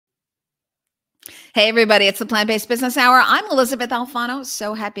Hey, everybody, it's the Plant-Based Business Hour. I'm Elysabeth Alfano.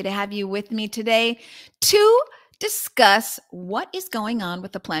 So happy to have you with me today to discuss what is going on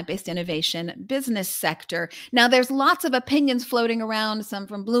with the plant-based innovation business sector. Now, there's lots of opinions floating around, some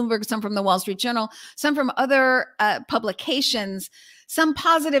from Bloomberg, some from the Wall Street Journal, some from other publications, some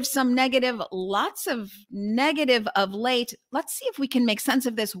positive, some negative, lots of negative of late. Let's see if we can make sense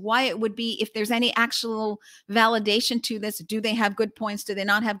of this, why it would be, if there's any actual validation to this. Do they have good points? Do they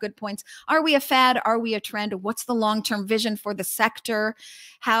not have good points? Are we a fad? Are we a trend? What's the long-term vision for the sector?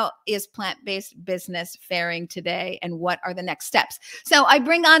 How is plant-based business faring today? And what are the next steps? So I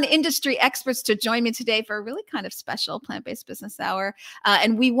bring on industry experts to join me today for a really kind of special Plant-Based Business Hour.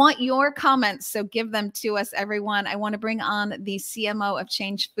 And we want your comments, so give them to us, everyone. I want to bring on the CMO of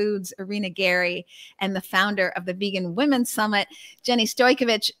Change Foods, Irina Gerry, and the founder of the Vegan Women's Summit, Jenny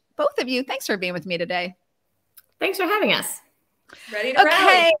Stojkovic. Both of you, thanks for being with me today. Thanks for having us. Ready to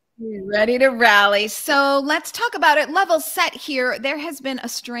rally. Ready to rally. So let's talk about it. Level set here. There has been a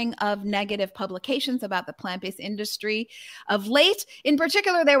string of negative publications about the plant-based industry of late. In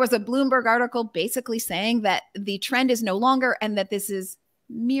particular, there was a Bloomberg article basically saying that the trend is no longer and that this is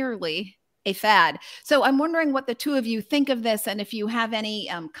merely a fad. So I'm wondering what the two of you think of this, and if you have any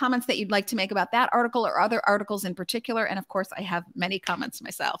comments that you'd like to make about that article or other articles in particular. And of course, I have many comments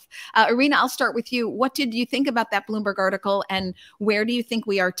myself. Irina, I'll start with you. What did you think about that Bloomberg article, and where do you think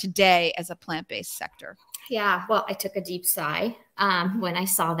we are today as a plant-based sector? Yeah, well, I took a deep sigh when I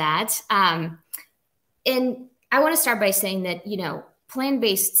saw that. And I want to start by saying that,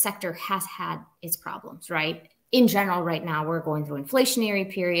 plant-based sector has had its problems, right? In general, right now, we're going through inflationary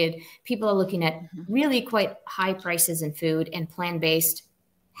period. People are looking at really quite high prices in food, and plant-based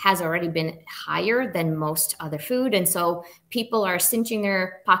has already been higher than most other food. And so people are cinching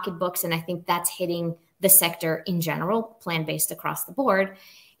their pocketbooks, and I think that's hitting the sector in general, plant-based across the board.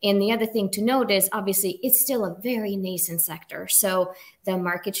 And the other thing to note is, obviously, it's still a very nascent sector. So the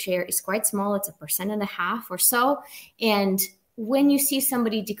market share is quite small. It's 1.5% or so. And when you see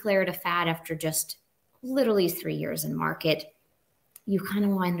somebody declare it a fad after just literally 3 years in market, you kind of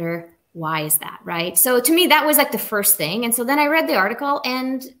wonder, why is that, right? So to me, that was like the first thing. And so then I read the article,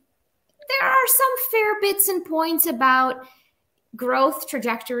 and there are some fair bits and points about growth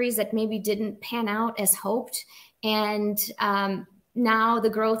trajectories that maybe didn't pan out as hoped. And now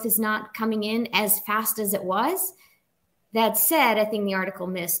the growth is not coming in as fast as it was. That said, I think the article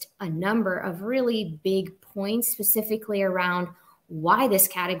missed a number of really big points, specifically around why this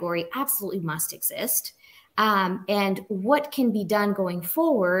category absolutely must exist, and what can be done going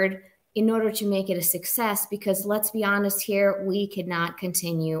forward in order to make it a success. Because let's be honest here, we could not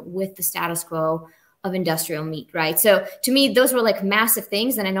continue with the status quo of industrial meat, right? So to me, those were like massive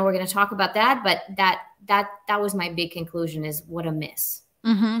things, and I know we're going to talk about that, but that was my big conclusion, is what a miss.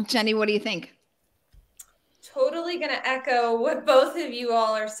 Jenny, what do you think? Totally going to echo what both of you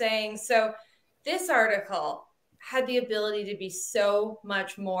all are saying. So this article had the ability to be so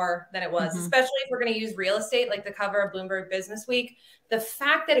much more than it was, especially if we're going to use real estate, like the cover of Bloomberg Business Week. The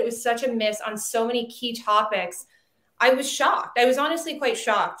fact that it was such a miss on so many key topics, I was shocked. I was honestly quite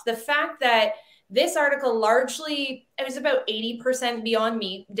shocked. The fact that this article largely, it was about 80% Beyond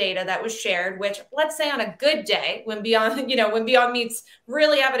Meat data that was shared, which, let's say on a good day, when Beyond Meat's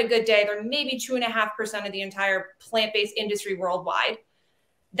really having a good day, they're maybe 2.5% of the entire plant-based industry worldwide.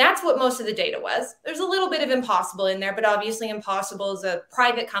 That's what most of the data was. There's a little bit of Impossible in there, but obviously Impossible is a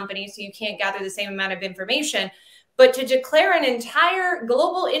private company, so you can't gather the same amount of information. But to declare an entire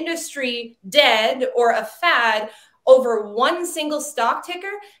global industry dead or a fad over one single stock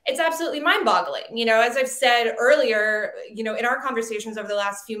ticker, it's absolutely mind-boggling. As I've said earlier, in our conversations over the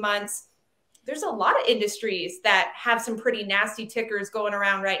last few months, there's a lot of industries that have some pretty nasty tickers going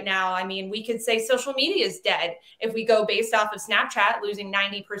around right now. I mean, we could say social media is dead if we go based off of Snapchat losing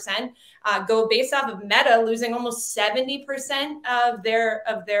 90%, go based off of Meta losing almost 70% of their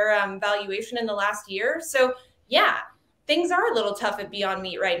valuation in the last year. So yeah, things are a little tough at Beyond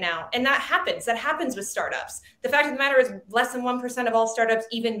Meat right now. And that happens. That happens with startups. The fact of the matter is less than 1% of all startups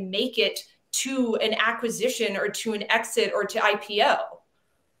even make it to an acquisition or to an exit or to IPO.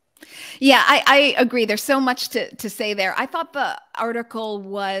 Yeah, I agree. There's so much to say there. I thought the article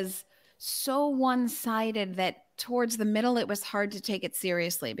was so one-sided that towards the middle, it was hard to take it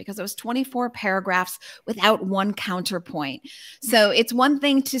seriously because it was 24 paragraphs without one counterpoint. So it's one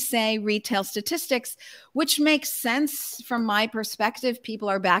thing to say retail statistics, which makes sense from my perspective. People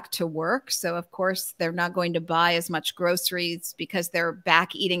are back to work. So of course, they're not going to buy as much groceries because they're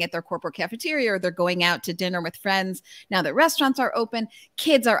back eating at their corporate cafeteria, or they're going out to dinner with friends. Now that restaurants are open,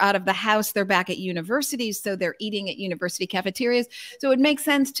 kids are out of the house, they're back at universities, so they're eating at university cafeterias. So it makes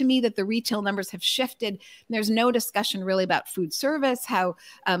sense to me that the retail numbers have shifted. There's no discussion really about food service, how,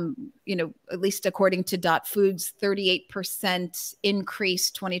 you know, at least according to Dot Foods, 38%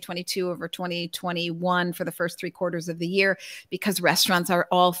 increase 2022 over 2021 for the first 3 quarters of the year, because restaurants are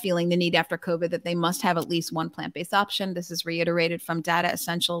all feeling the need after COVID that they must have at least one plant-based option. This is reiterated from Data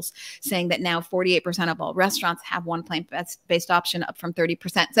Essentials, saying that now 48% of all restaurants have one plant-based option, up from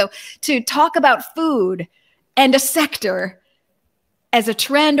 30%. So to talk about food and a sector as a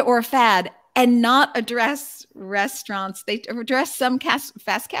trend or a fad and not address restaurants, they addressed some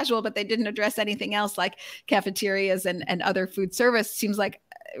fast casual, but they didn't address anything else like cafeterias and other food service, seems like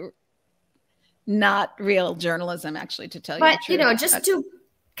not real journalism, actually, to tell you the truth. But, you know, just to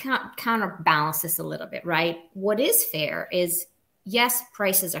counterbalance this a little bit, right? What is fair is, yes,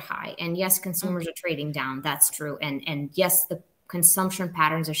 prices are high, and yes, consumers are trading down. That's true. And yes, the consumption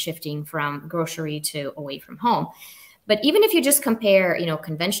patterns are shifting from grocery to away from home. But even if you just compare, you know,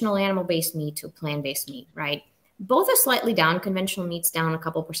 conventional animal-based meat to plant-based meat, right? Both are slightly down. Conventional meat's down a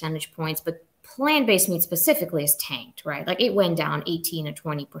couple percentage points, but plant-based meat specifically is tanked, right? Like it went down 18 to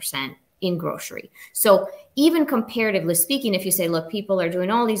 20% in grocery. So even comparatively speaking, if you say, look, people are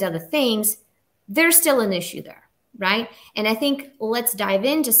doing all these other things, there's still an issue there, right? And I think let's dive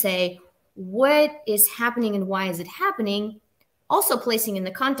in to say what is happening and why is it happening? Also placing in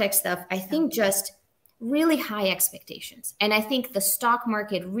the context of, I think, just really high expectations. And I think the stock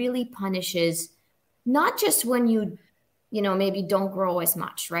market really punishes not just when you know, maybe don't grow as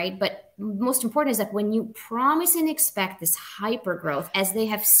much, right? But most important is that when you promise and expect this hyper growth, as they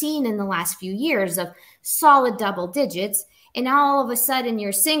have seen in the last few years of solid double digits, and all of a sudden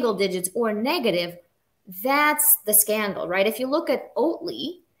you're single digits or negative, that's the scandal, right? If you look at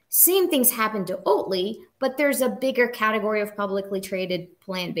Oatly, same things happen to Oatly, but there's a bigger category of publicly traded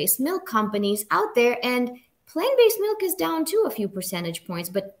plant-based milk companies out there, and plant-based milk is down too a few percentage points,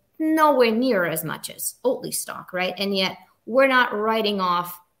 but nowhere near as much as Oatly stock, right? And yet we're not writing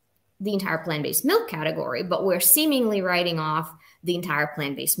off the entire plant-based milk category, but we're seemingly writing off the entire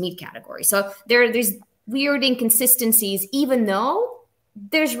plant-based meat category. So there are these weird inconsistencies, even though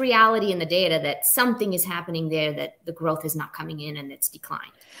there's reality in the data that something is happening there, that the growth is not coming in and it's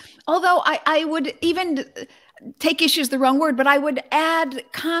declined. Although I would even take issue is the wrong word, but I would add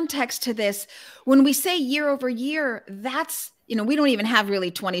context to this. When we say year over year, that's, you know, we don't even have really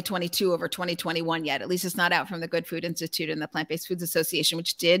 2022 over 2021 yet. At least it's not out from the Good Food Institute and the Plant-Based Foods Association,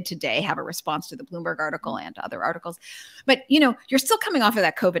 which did today have a response to the Bloomberg article and other articles. But, you know, you're still coming off of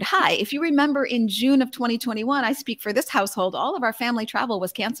that COVID high. If you remember, in June of 2021, I speak for this household, all of our family travel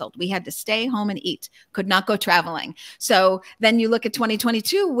was canceled. We had to stay home and eat, could not go traveling. So then you look at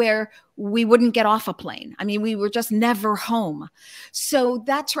 2022, where we wouldn't get off a plane. I mean, we were just never home. So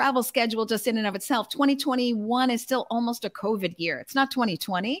that travel schedule just in and of itself, 2021 is still almost a COVID year. It's not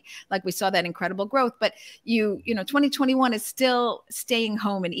 2020, like we saw that incredible growth, but you know, 2021 is still staying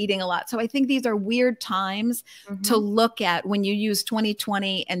home and eating a lot. So I think these are weird times to look at when you use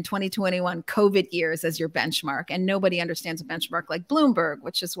 2020 and 2021 COVID years as your benchmark, and nobody understands a benchmark like Bloomberg,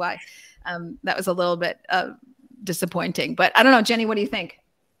 which is why that was a little bit disappointing. But I don't know, Jenny, what do you think?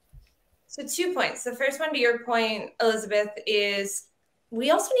 So 2 points. The first one, to your point, Elizabeth, is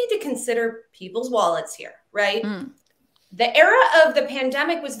we also need to consider people's wallets here, right? The era of the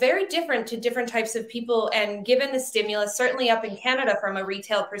pandemic was very different to different types of people. And given the stimulus, certainly up in Canada from a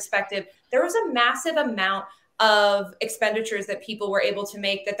retail perspective, there was a massive amount of expenditures that people were able to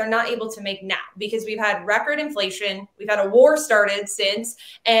make that they're not able to make now, because we've had record inflation, we've had a war started since,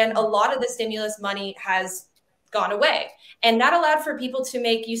 and a lot of the stimulus money has gone away. And that allowed for people to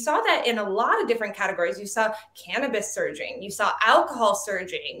make, you saw that in a lot of different categories. You saw cannabis surging, you saw alcohol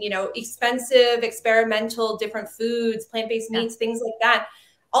surging, you know, expensive, experimental, different foods, plant-based meats, things like that.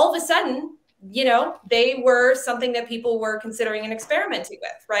 All of a sudden, you know, they were something that people were considering and experimenting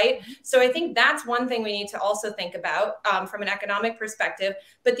with, right? So I think that's one thing we need to also think about from an economic perspective.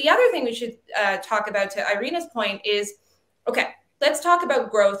 But the other thing we should talk about, to Irina's point, is, okay, let's talk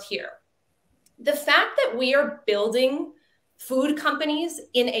about growth here. The fact that we are building food companies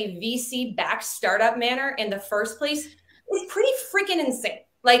in a VC-backed startup manner in the first place is pretty freaking insane.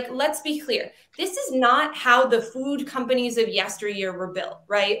 Like, let's be clear. This is not how the food companies of yesteryear were built,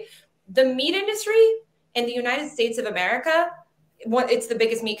 right? The meat industry in the United States of America, it's the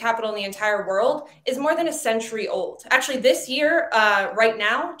biggest meat capital in the entire world, is more than a century old. Actually, this year, right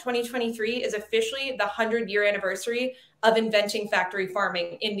now, 2023 is officially the 100-year anniversary of inventing factory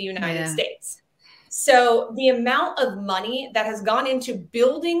farming in the United States. So the amount of money that has gone into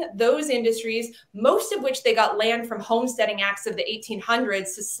building those industries, most of which they got land from homesteading acts of the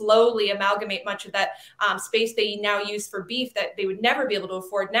 1800s to slowly amalgamate much of that space they now use for beef that they would never be able to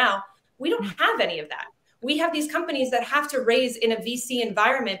afford now. We don't have any of that. We have these companies that have to raise in a VC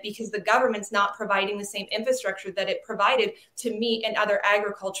environment because the government's not providing the same infrastructure that it provided to meat and other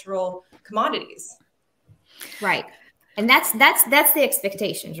agricultural commodities. Right. And that's the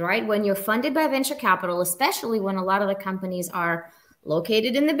expectations, right? When you're funded by venture capital, especially when a lot of the companies are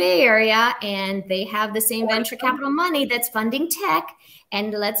located in the Bay Area and they have the same venture capital money that's funding tech.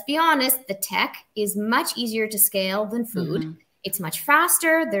 And let's be honest, the tech is much easier to scale than food. It's much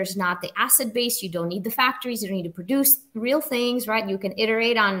faster. There's not the asset base. You don't need the factories. You don't need to produce real things, right? You can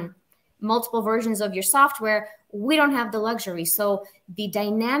iterate on multiple versions of your software. We don't have the luxury. So the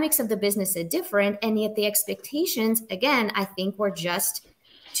dynamics of the business are different. And yet the expectations, again, I think were just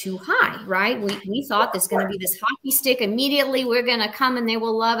too high, right? We thought there's going to be this hockey stick immediately. We're going to come and they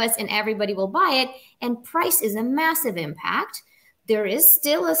will love us and everybody will buy it. And price is a massive impact. There is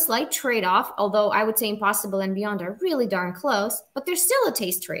still a slight trade-off, although I would say Impossible and Beyond are really darn close, but there's still a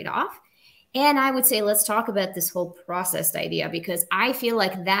taste trade-off. And I would say, let's talk about this whole processed idea, because I feel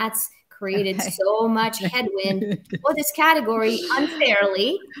like that's created so much headwind for this category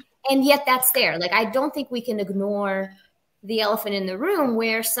unfairly. And yet that's there. Like, I don't think we can ignore the elephant in the room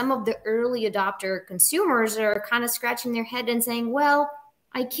where some of the early adopter consumers are kind of scratching their head and saying, well,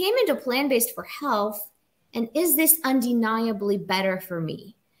 I came into plant-based for health. And is this undeniably better for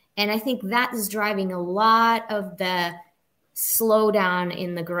me? And I think that is driving a lot of the slowdown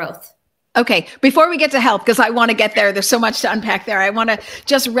in the growth. Okay, before we get to health, because I want to get there, there's so much to unpack there. I want to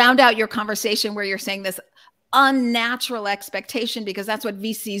just round out your conversation where you're saying this unnatural expectation, because that's what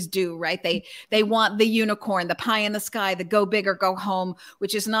VCs do, right? They want the unicorn, the pie in the sky, the go big or go home,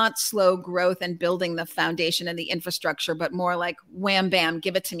 which is not slow growth and building the foundation and the infrastructure, but more like wham, bam,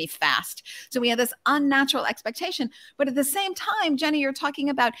 give it to me fast. So we have this unnatural expectation. But at the same time, Jenny, you're talking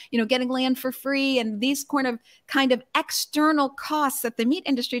about, getting land for free and these kind of external costs that the meat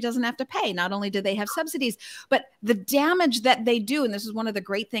industry doesn't have to pay. Not only do they have subsidies, but the damage that they do. And this is one of the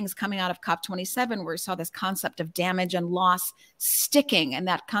great things coming out of COP27, where we saw this concept of damage and loss sticking. And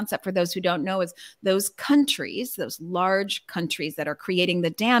that concept, for those who don't know, is those countries, those large countries that are creating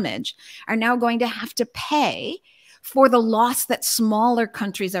the damage, are now going to have to pay for the loss that smaller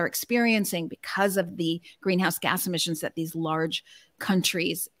countries are experiencing because of the greenhouse gas emissions that these large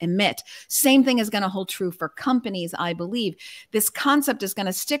countries emit. Same thing is going to hold true for companies, I believe. This concept is going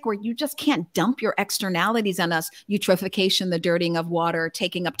to stick where you just can't dump your externalities on us. Eutrophication, the dirtying of water,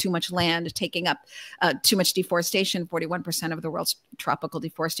 taking up too much land, taking up too much deforestation. 41% of the world's tropical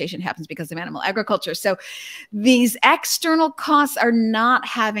deforestation happens because of animal agriculture. So these external costs are not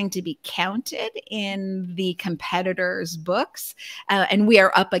having to be counted in the competitors' books. And we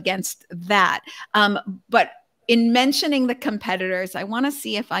are up against that. But in mentioning the competitors, I want to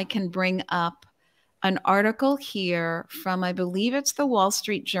see if I can bring up an article here from, I believe it's the Wall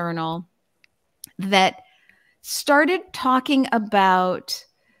Street Journal, that started talking about,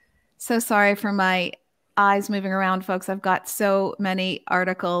 so sorry for my eyes moving around, folks. I've got so many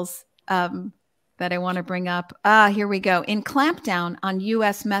articles that I want to bring up. Here we go. In clampdown on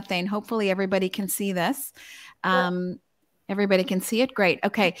U.S. methane, hopefully everybody can see this. Everybody can see it? Great.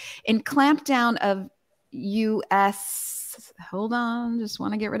 Okay. In clampdown of U.S. Hold on, just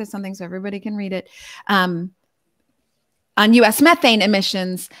want to get rid of something so everybody can read it. On U.S. methane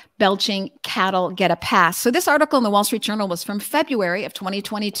emissions, belching cattle get a pass. So this article in the Wall Street Journal was from February of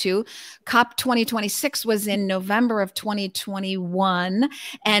 2022. COP 2026 was in November of 2021.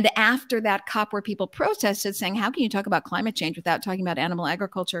 And after that COP, where people protested saying, how can you talk about climate change without talking about animal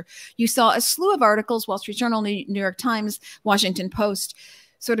agriculture? You saw a slew of articles, Wall Street Journal, New York Times, Washington Post,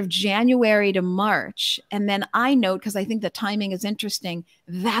 sort of January to March. And then I note, because I think the timing is interesting,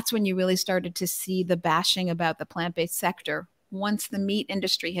 that's when you really started to see the bashing about the plant-based sector once the meat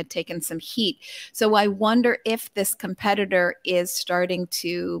industry had taken some heat. So I wonder if this competitor is starting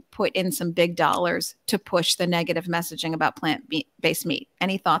to put in some big dollars to push the negative messaging about plant-based meat.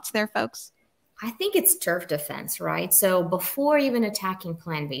 Any thoughts there, folks? I think it's turf defense, right? So before even attacking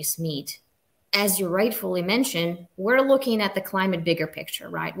plant-based meat, as you rightfully mentioned, we're looking at the climate bigger picture,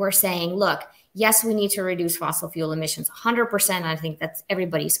 right? We're saying, look, yes, we need to reduce fossil fuel emissions 100%. I think that's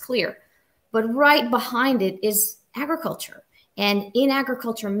everybody's clear. But right behind it is agriculture. And in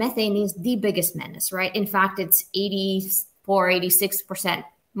agriculture, methane is the biggest menace, right? In fact, it's 84, 86%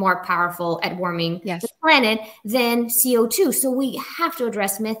 more powerful at warming the planet than CO2. So we have to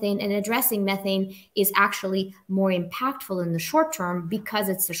address methane, and addressing methane is actually more impactful in the short term because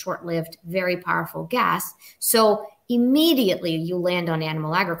it's a short-lived, very powerful gas. So immediately you land on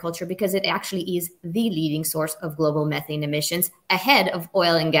animal agriculture because it actually is the leading source of global methane emissions ahead of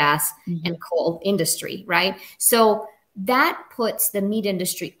oil and gas and coal industry, right? So that puts the meat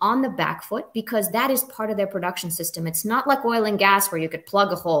industry on the back foot because that is part of their production system. It's not like oil and gas where you could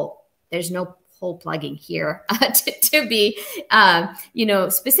plug a hole. There's no hole plugging here to be,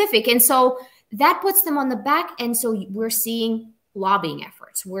 specific. And so that puts them on the back. And so we're seeing lobbying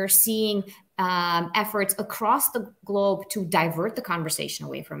efforts. We're seeing efforts across the globe to divert the conversation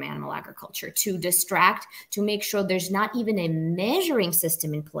away from animal agriculture, to distract, to make sure there's not even a measuring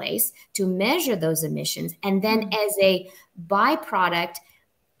system in place to measure those emissions. And then as a byproduct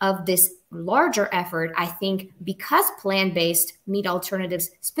of this larger effort, I think because plant-based meat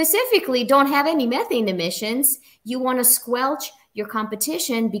alternatives specifically don't have any methane emissions, you want to squelch your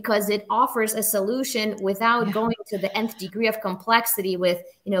competition because it offers a solution without going to the nth degree of complexity with,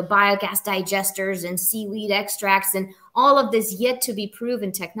 biogas digesters and seaweed extracts and all of this yet to be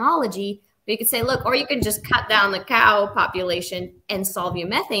proven technology. But you could say, look, or you can just cut down the cow population and solve your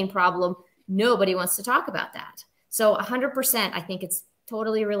methane problem. Nobody wants to talk about that. So 100%, I think it's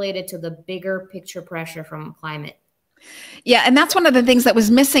totally related to the bigger picture pressure from climate. Yeah, and that's one of the things that was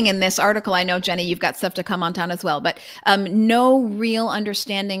missing in this article. I know, Jenny, you've got stuff to come on town as well, but no real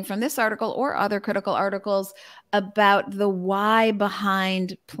understanding from this article or other critical articles about the why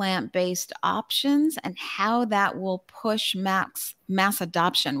behind plant-based options and how that will push mass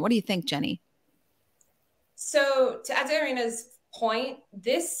adoption. What do you think, Jenny? So to add to Irina's point,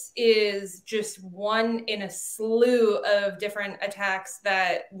 this is just one in a slew of different attacks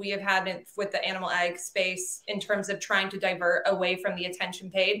that we have had with the animal ag space in terms of trying to divert away from the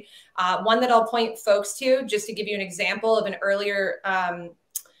attention paid. One that I'll point folks to, just to give you an example of an earlier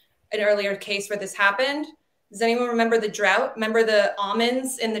case where this happened. Does anyone remember the drought? Remember the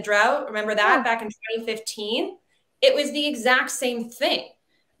almonds in the drought? Remember that back in 2015? It was the exact same thing.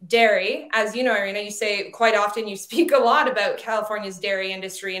 Dairy, as you know, Irina, you say quite often, you speak a lot about California's dairy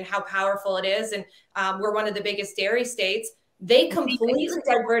industry and how powerful it is. And we're one of the biggest dairy states. They completely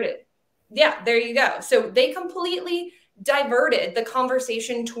diverted. Yeah, there you go. So they completely diverted the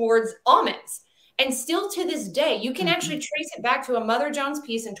conversation towards almonds. And still to this day, you can actually trace it back to a Mother Jones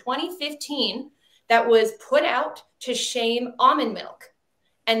piece in 2015 that was put out to shame almond milk.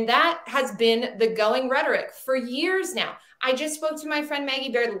 And that has been the going rhetoric for years now. I just spoke to my friend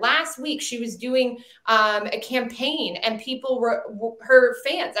Maggie Baird last week. She was doing a campaign, and her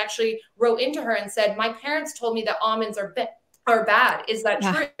fans actually wrote into her and said, my parents told me that almonds are bad. Is that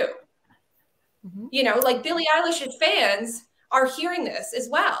true? Like Billie Eilish's fans are hearing this as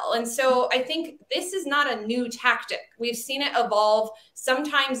well. And so I think this is not a new tactic. We've seen it evolve.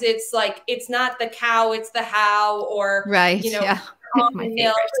 Sometimes it's like, it's not the cow, it's the how, or, almond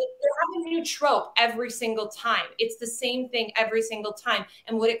milk. They have a new trope every single time. It's the same thing every single time.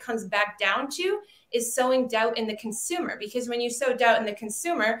 And what it comes back down to is sowing doubt in the consumer. Because when you sow doubt in the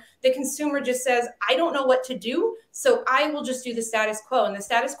consumer just says, I don't know what to do, so I will just do the status quo. And the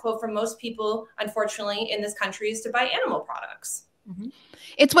status quo for most people, unfortunately, in this country is to buy animal products.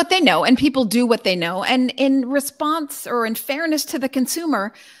 It's what they know, and people do what they know. And in response or in fairness to the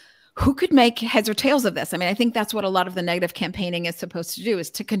consumer, who could make heads or tails of this? I mean, I think that's what a lot of the negative campaigning is supposed to do, is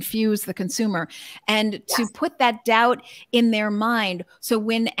to confuse the consumer and to put that doubt in their mind. So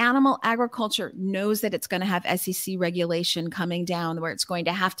when animal agriculture knows that it's going to have SEC regulation coming down where it's going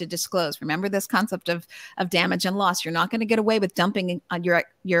to have to disclose, remember this concept of damage and loss. You're not going to get away with dumping on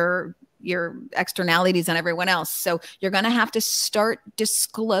your externalities on everyone else. So you're going to have to start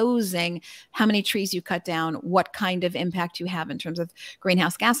disclosing how many trees you cut down, what kind of impact you have in terms of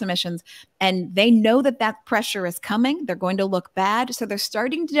greenhouse gas emissions. And they know that that pressure is coming. They're going to look bad. So they're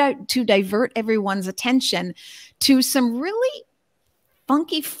starting to divert everyone's attention to some really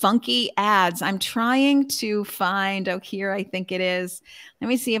funky ads. I'm trying to find, here I think it is. Let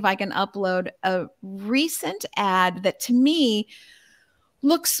me see if I can upload a recent ad that to me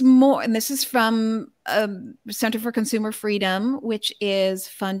looks more, and this is from Center for Consumer Freedom, which is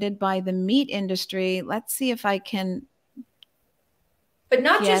funded by the meat industry. Let's see if I can. But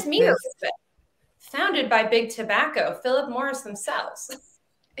not just meat, Elizabeth. Founded by Big Tobacco, Philip Morris themselves.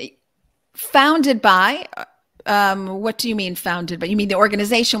 Founded by, what do you mean founded by? You mean the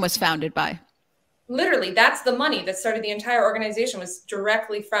organization was founded by? Literally, that's the money that started the entire organization, was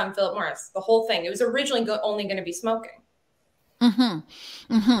directly from Philip Morris. The whole thing. It was originally only going to be smoking.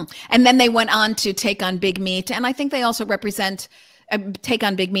 Mm-hmm. Mm-hmm. And then they went on to take on Big Meat. And I think they also represent take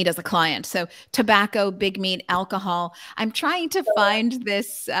on Big Meat as a client. So tobacco, Big Meat, alcohol. I'm trying to find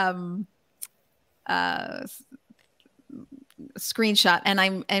this screenshot and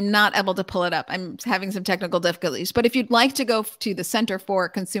I'm not able to pull it up. I'm having some technical difficulties. But if you'd like to go to the Center for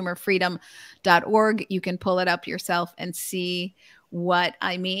Consumer Freedom.org, you can pull it up yourself and see what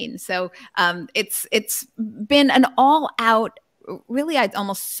I mean. So it's been an all-out, really, I'd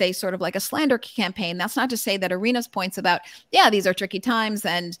almost say sort of like a slander campaign. That's not to say that Irina's points about, yeah, these are tricky times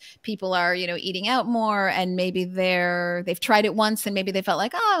and people are, you know, eating out more and maybe they've tried it once and maybe they felt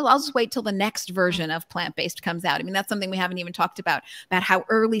like, oh, I'll just wait till the next version of plant-based comes out. I mean, that's something we haven't even talked about how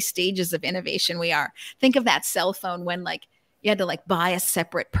early stages of innovation we are. Think of that cell phone when like you had to like buy a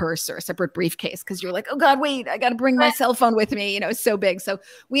separate purse or a separate briefcase because you're like, oh God, wait, I got to bring my cell phone with me. You know, it's so big. So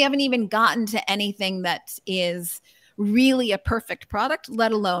we haven't even gotten to anything that is really a perfect product,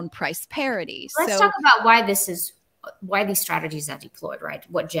 let alone price parity. Let's talk about why these strategies are deployed, right?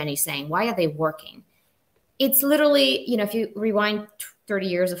 What Jenny's saying, why are they working? It's literally, you know, if you rewind 30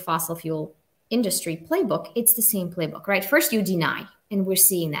 years of fossil fuel industry playbook, it's the same playbook, right? First you deny, and we're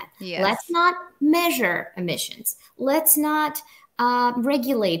seeing that. Yes. Let's not measure emissions. Let's not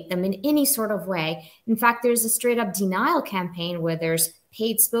regulate them in any sort of way. In fact, there's a straight up denial campaign where there's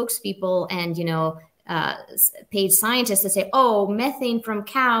paid spokespeople and, you know, paid scientists to say, oh, methane from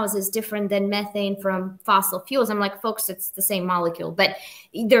cows is different than methane from fossil fuels. I'm like, folks, it's the same molecule, but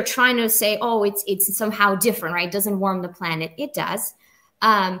they're trying to say, oh, it's somehow different, right? It doesn't warm the planet. It does.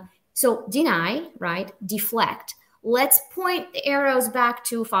 So deny, right? Deflect. Let's point the arrows back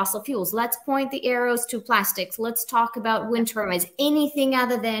to fossil fuels. Let's point the arrows to plastics. Let's talk about wind turbines, anything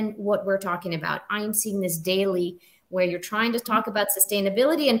other than what we're talking about. I'm seeing this daily where you're trying to talk about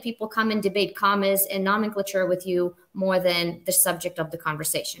sustainability and people come and debate commas and nomenclature with you more than the subject of the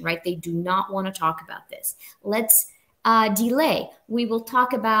conversation, right? They do not want to talk about this. Let's delay. We will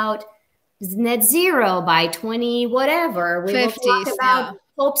talk about net zero by 20 whatever. We 50s, will talk about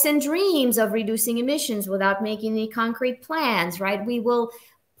hopes and dreams of reducing emissions without making any concrete plans, right? We will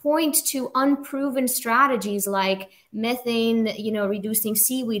point to unproven strategies like methane, you know, reducing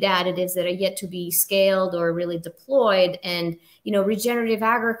seaweed additives that are yet to be scaled or really deployed, and, you know, regenerative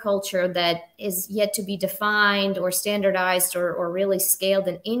agriculture that is yet to be defined or standardized or really scaled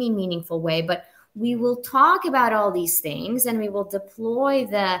in any meaningful way. But we will talk about all these things and we will deploy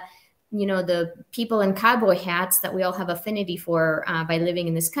the, you know, the people in cowboy hats that we all have affinity for by living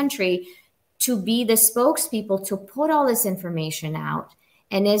in this country to be the spokespeople to put all this information out.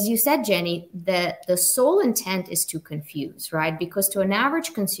 And as you said, Jenny, the sole intent is to confuse, right? Because to an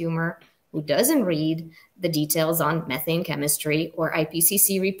average consumer who doesn't read the details on methane chemistry or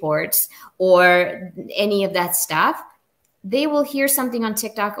IPCC reports or any of that stuff, they will hear something on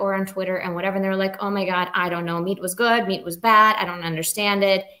TikTok or on Twitter and whatever, and they're like, oh my God, I don't know. Meat was good. Meat was bad. I don't understand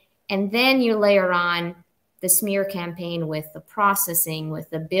it. And then you layer on the smear campaign with the processing, with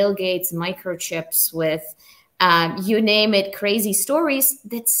the Bill Gates microchips, with you name it, crazy stories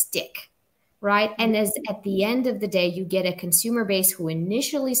that stick, right? And as at the end of the day, you get a consumer base who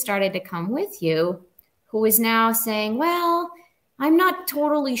initially started to come with you, who is now saying, well, I'm not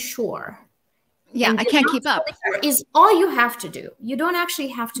totally sure. Yeah, and I can't keep up. Is all you have to do. You don't actually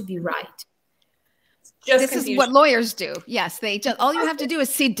have to be right. Just this confusion. is what lawyers do. Yes, they just all you have to do is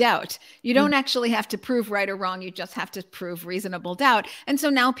see doubt. You don't actually have to prove right or wrong. You just have to prove reasonable doubt. And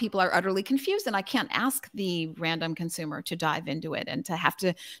so now people are utterly confused, and I can't ask the random consumer to dive into it and to have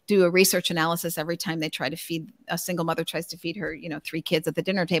to do a research analysis every time they try to feed a single mother tries to feed her, you know, 3 kids at the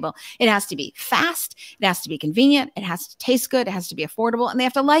dinner table. It has to be fast. It has to be convenient. It has to taste good. It has to be affordable, and they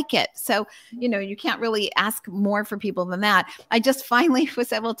have to like it. So, you know, you can't really ask more for people than that. I just finally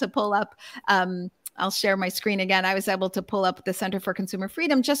was able to pull up I'll share my screen again. I was able to pull up the Center for Consumer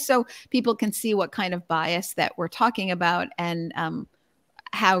Freedom just so people can see what kind of bias that we're talking about and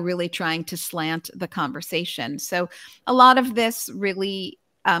how really trying to slant the conversation. So a lot of this really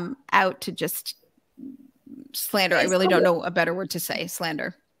out to just slander. I really don't know a better word to say,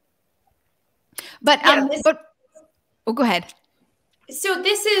 slander. But, oh, go ahead. So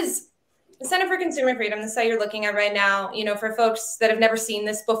this is the Center for Consumer Freedom, the site you're looking at right now. You know, for folks that have never seen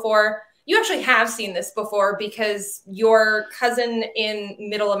this before, you actually have seen this before because your cousin in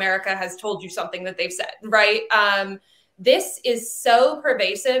Middle America has told you something that they've said, right? This is so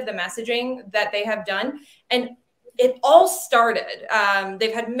pervasive, the messaging that they have done. And it all started,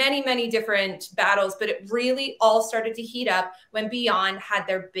 they've had many, many different battles, but it really all started to heat up when Beyond had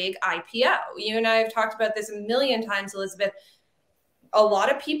their big IPO. You and I have talked about this a million times, Elysabeth. a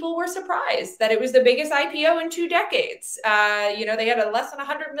lot of people were surprised that it was the biggest IPO in 2 decades. You know, they had less than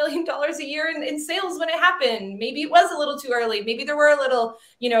 $100 million a year in sales when it happened. Maybe it was a little too early. Maybe there were a little,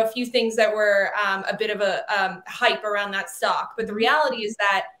 you know, a few things that were a bit of a hype around that stock. But the reality is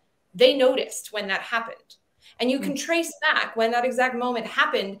that they noticed when that happened. And you can trace back when that exact moment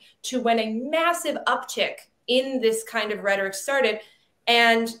happened to when a massive uptick in this kind of rhetoric started.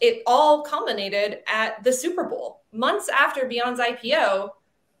 And it all culminated at the Super Bowl. Months after Beyond's IPO,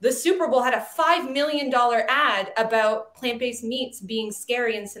 the Super Bowl had a $5 million ad about plant-based meats being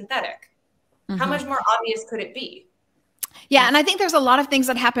scary and synthetic. How much more obvious could it be? Yeah, and I think there's a lot of things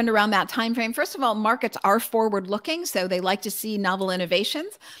that happened around that time frame. First of all, markets are forward-looking, so they like to see novel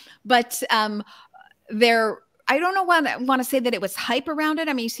innovations. But I don't know why I want to say that it was hype around it.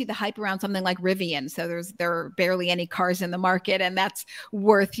 I mean, you see the hype around something like Rivian. So there are barely any cars in the market, and that's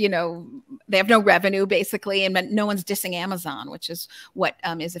worth, you know, they have no revenue basically, and no one's dissing Amazon, which is what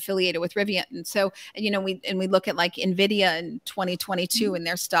is affiliated with Rivian. And so, you know, we look at like Nvidia in 2022, and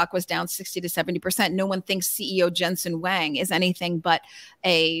their stock was down 60 to 70%. No one thinks CEO Jensen Huang is anything but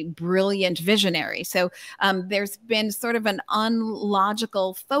a brilliant visionary. So there's been sort of an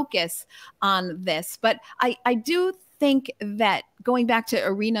unlogical focus on this, but I do think that going back to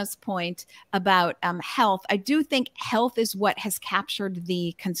Irina's point about health, I do think health is what has captured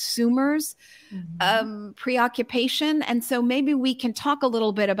the consumer's preoccupation. And so maybe we can talk a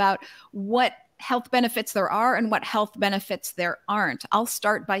little bit about what health benefits there are and what health benefits there aren't. I'll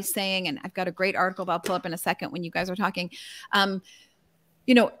start by saying, and I've got a great article that I'll pull up in a second when you guys are talking,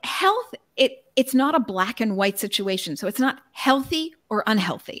 you know, health, it's not a black and white situation. So it's not healthy or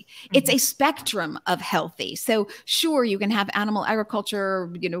unhealthy. It's a spectrum of healthy. So sure, you can have animal agriculture,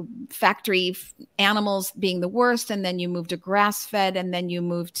 you know, factory animals being the worst, and then you move to grass-fed, and then you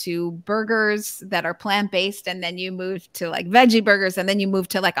move to burgers that are plant-based, and then you move to like veggie burgers, and then you move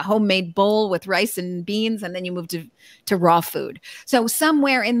to like a homemade bowl with rice and beans, and then you move to raw food. So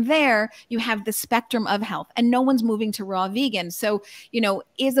somewhere in there, you have the spectrum of health, and no one's moving to raw vegan. So, you know,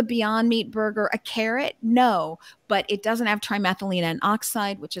 is a Beyond Meat burger a carrot? No, but it doesn't have trimethylene and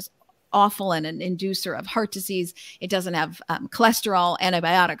oxide, which is awful and an inducer of heart disease. It doesn't have cholesterol,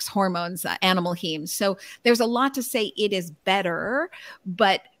 antibiotics, hormones, animal hemes. So there's a lot to say it is better,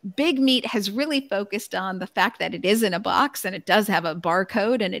 but Big Meat has really focused on the fact that it is in a box and it does have a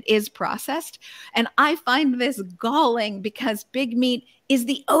barcode and it is processed. And I find this galling because Big Meat is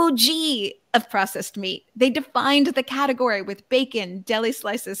the OG of processed meat. They defined the category with bacon, deli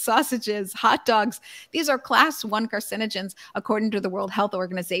slices, sausages, hot dogs. These are class 1 carcinogens according to the World Health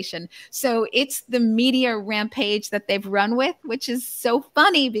Organization. So it's the media rampage that they've run with, which is so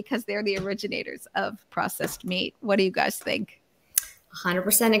funny because they're the originators of processed meat. What do you guys think?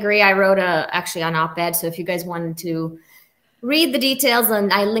 100% agree. I wrote actually an op-ed. So if you guys wanted to read the details,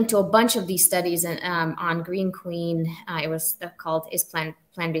 and I linked to a bunch of these studies on Green Queen. It was called "Is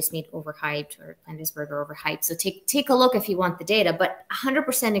Plant-Based Meat Overhyped?" or "Plant-Based Burger Overhyped?" So take a look if you want the data. But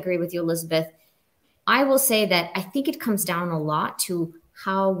 100% agree with you, Elizabeth. I will say that I think it comes down a lot to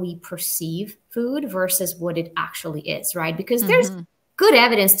how we perceive food versus what it actually is, right? Because there's good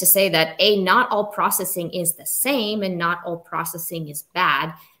evidence to say that not all processing is the same and not all processing is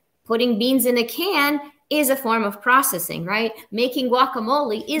bad. Putting beans in a can is a form of processing, right? Making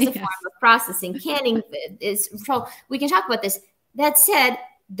guacamole is a form of processing. Canning is, so we can talk about this. That said,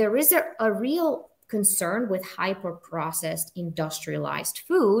 there is a real concern with hyper-processed industrialized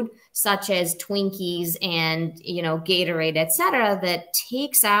food, such as Twinkies and, you know, Gatorade, et cetera, that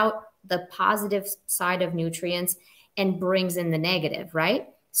takes out the positive side of nutrients and brings in the negative, right?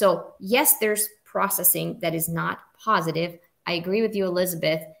 So yes, there's processing that is not positive. I agree with you,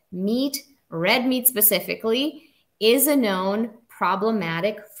 Elizabeth. Meat, red meat specifically, is a known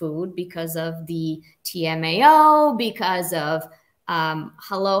problematic food because of the TMAO, because of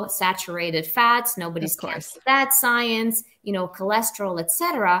hello saturated fats. Nobody's canceled that science, you know, cholesterol,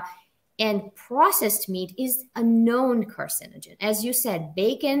 etc. And processed meat is a known carcinogen. As you said,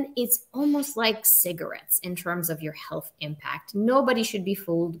 bacon, it's almost like cigarettes in terms of your health impact. Nobody should be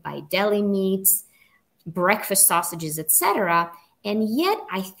fooled by deli meats, breakfast sausages, etc. And yet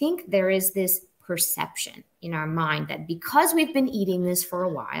I think there is this perception in our mind that because we've been eating this for a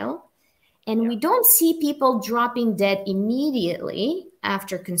while and we don't see people dropping dead immediately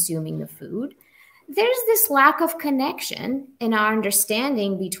after consuming the food, there's this lack of connection in our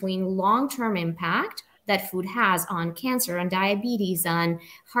understanding between long-term impact that food has on cancer, on diabetes, on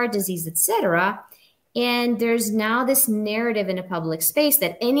heart disease, etc. And there's now this narrative in a public space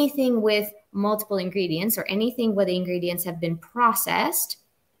that anything with multiple ingredients or anything where the ingredients have been processed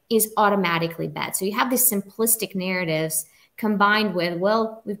is automatically bad. So you have these simplistic narratives combined with,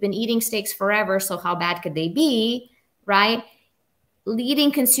 well, we've been eating steaks forever, so how bad could they be, right?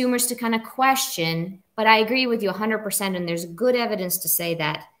 Leading consumers to kind of question. But I agree with you 100%, and there's good evidence to say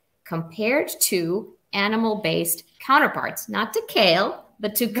that compared to animal-based counterparts, not to kale,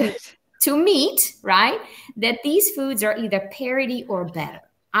 but to meat, right? That these foods are either parity or better.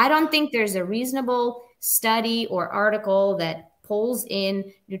 I don't think there's a reasonable study or article that pulls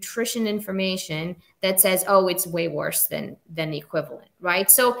in nutrition information that says, oh, it's way worse than the equivalent, right?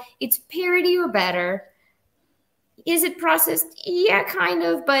 So it's parity or better. Is it processed? Yeah, kind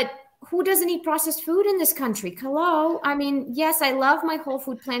of, but who doesn't eat processed food in this country? Hello. I mean, yes, I love my whole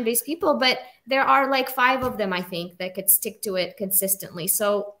food plant-based people, but there are like 5 of them, I think, that could stick to it consistently.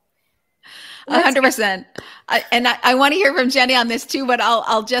 So 100%. I want to hear from Jenny on this too, but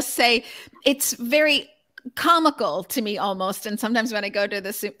I'll just say it's very comical to me almost. And sometimes when I go to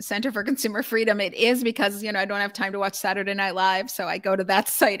the Center for Consumer Freedom, it is because, I don't have time to watch Saturday Night Live. So I go to that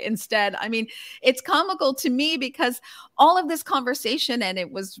site instead. I mean, it's comical to me because all of this conversation, and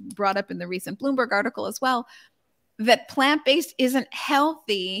it was brought up in the recent Bloomberg article as well, that plant-based isn't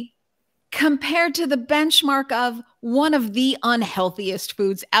healthy compared to the benchmark of one of the unhealthiest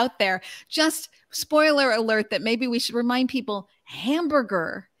foods out there. Just spoiler alert that maybe we should remind people,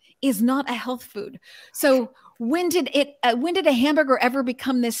 hamburger is not a health food. So when did a hamburger ever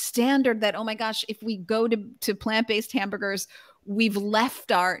become this standard that, oh my gosh, if we go to plant-based hamburgers, we've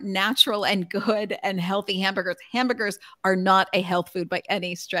left our natural and good and healthy hamburgers. Hamburgers are not a health food by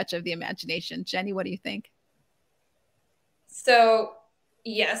any stretch of the imagination. Jenny, what do you think? So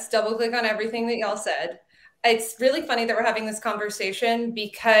yes, double click on everything that y'all said. It's really funny that we're having this conversation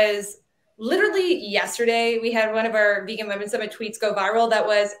because literally yesterday we had one of our Vegan Women Summit tweets go viral that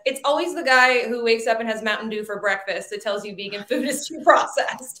was, it's always the guy who wakes up and has Mountain Dew for breakfast that tells you vegan food is too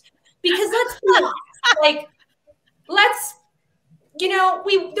processed. Because let's be honest, like,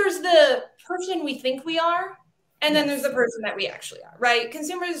 there's the person we think we are, and then there's the person that we actually are, right?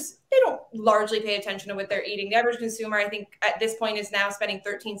 Consumers, they don't largely pay attention to what they're eating. The average consumer, I think, at this point is now spending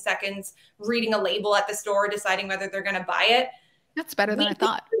 13 seconds reading a label at the store, deciding whether they're going to buy it. That's better than I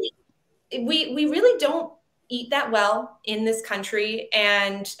thought. We really don't eat that well in this country.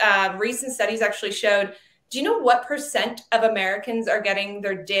 And recent studies actually showed, do you know what % of Americans are getting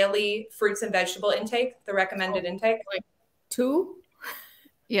their daily fruits and vegetable intake, the recommended intake? Like 2?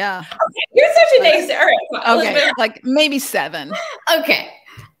 Yeah. Okay. You're such a naysayer. Okay, like maybe 7. Okay.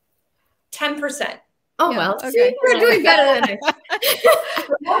 10%. Oh, yeah, well, okay. See, we're doing better than it.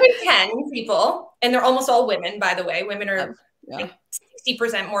 More than 10 people, and they're almost all women, by the way. Women are like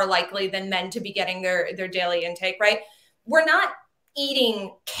 60% more likely than men to be getting their daily intake, right? We're not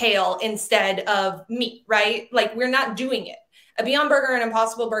eating kale instead of meat, right? Like, we're not doing it. A Beyond Burger and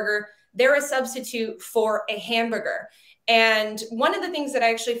Impossible Burger, they're a substitute for a hamburger. And one of the things that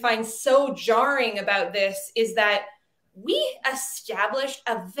I actually find so jarring about this is that we established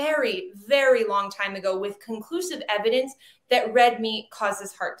a very, very long time ago with conclusive evidence that red meat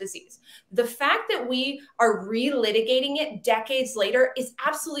causes heart disease. The fact that we are relitigating it decades later is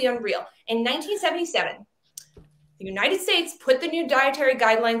absolutely unreal. In 1977, the United States put the new dietary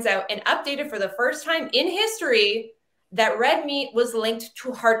guidelines out and updated for the first time in history that red meat was linked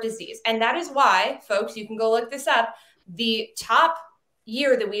to heart disease. And that is why, folks, you can go look this up, the top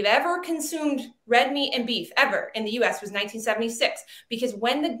year that we've ever consumed red meat and beef ever in the US was 1976, because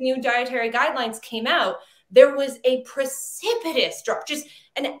when the new dietary guidelines came out, there was a precipitous drop, just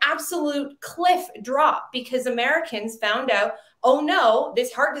an absolute cliff drop, because Americans found out, oh no,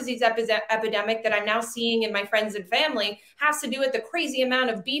 this heart disease epidemic that I'm now seeing in my friends and family has to do with the crazy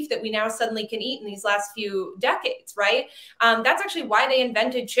amount of beef that we now suddenly can eat in these last few decades, right? That's actually why they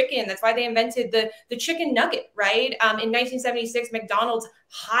invented chicken. That's why they invented the chicken nugget, right? In 1976, McDonald's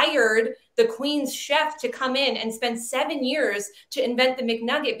hired the Queen's chef to come in and spend 7 years to invent the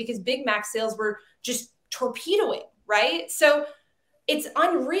McNugget because Big Mac sales were just torpedoing, right? So it's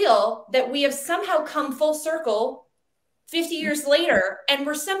unreal that we have somehow come full circle 50 years later, and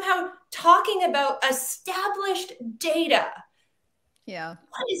we're somehow talking about established data. Yeah.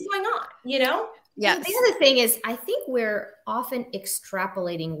 What is going on, you know? Yeah. The other thing is, I think we're often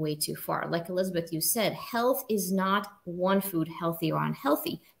extrapolating way too far. Like Elizabeth, you said, health is not one food, healthy or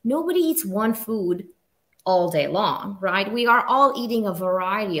unhealthy. Nobody eats one food all day long, right? We are all eating a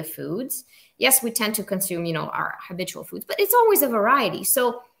variety of foods. Yes, we tend to consume, our habitual foods, but it's always a variety.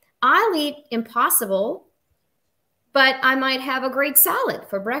 So I'll eat Impossible, but I might have a great salad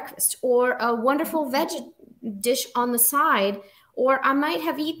for breakfast, or a wonderful veg dish on the side, or I might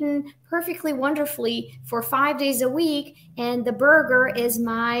have eaten perfectly wonderfully for 5 days a week, and the burger is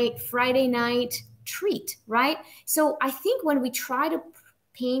my Friday night treat, right? So I think when we try to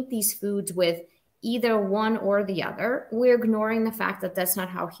paint these foods with either one or the other, we're ignoring the fact that that's not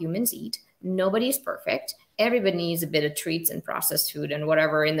how humans eat. Nobody's perfect. Everybody needs a bit of treats and processed food and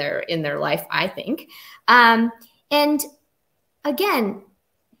whatever in their life, I think. And again,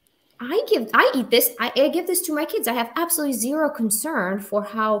 I give this to my kids. I have absolutely zero concern for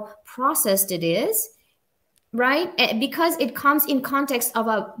how processed it is, right? Because it comes in context of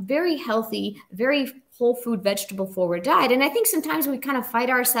a very healthy, very whole food, vegetable forward diet. And I think sometimes we kind of fight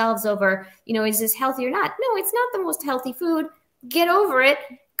ourselves over, is this healthy or not? No, it's not the most healthy food. Get over it.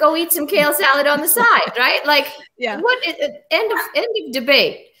 Go eat some kale salad on the side, right? Like, what is end of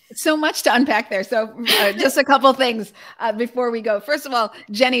debate. So much to unpack there. So just a couple things before we go. First of all,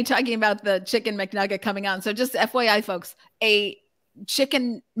 Jenny talking about the chicken McNugget coming on. So just FYI, folks, a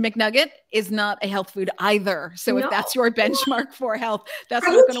chicken McNugget is not a health food either. So if that's your benchmark for health, that's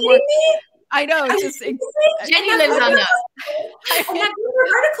not going to work. I know. Jenny lives on those. In that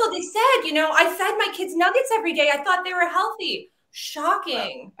article, they said, I fed my kids nuggets every day. I thought they were healthy.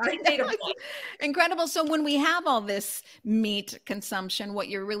 Shocking. Incredible. So when we have all this meat consumption, what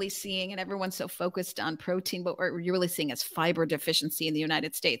you're really seeing, and everyone's so focused on protein, but what you're really seeing is fiber deficiency in the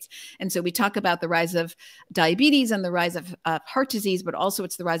United States. And so we talk about the rise of diabetes and the rise of heart disease, but also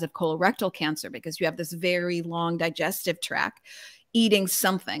it's the rise of colorectal cancer because you have this very long digestive tract eating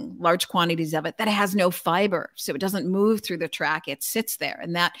something, large quantities of it, that has no fiber. So it doesn't move through the tract, it sits there.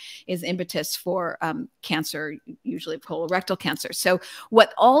 And that is impetus for cancer, usually colorectal cancer. So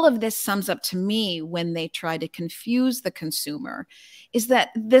what all of this sums up to me when they try to confuse the consumer is that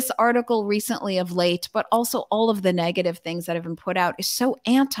this article recently of late, but also all of the negative things that have been put out is so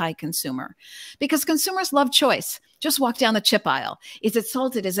anti-consumer because consumers love choice. Just walk down the chip aisle. Is it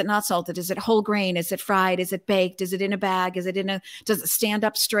salted? Is it not salted? Is it whole grain? Is it fried? Is it baked? Is it in a bag? Does it stand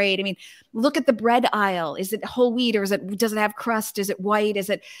up straight? I mean, look at the bread aisle. Is it whole wheat or does it have crust? Is it white?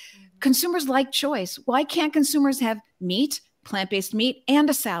 Consumers like choice. Why can't consumers have meat, plant-based meat, and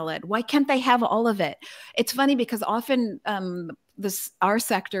a salad? Why can't they have all of it? It's funny because often our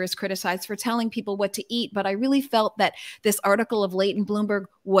sector is criticized for telling people what to eat, but I really felt that this article of Leighton Bloomberg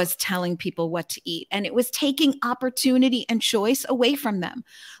was telling people what to eat, and it was taking opportunity and choice away from them.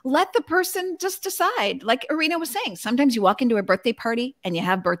 Let the person just decide. Like Irina was saying, sometimes you walk into a birthday party and you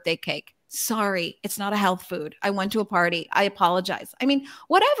have birthday cake. Sorry, it's not a health food. I went to a party. I apologize. I mean,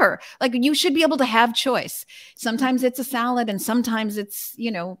 whatever. Like you should be able to have choice. Sometimes it's a salad and sometimes it's,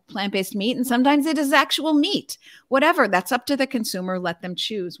 plant-based meat and sometimes it is actual meat. Whatever. That's up to the consumer. Let them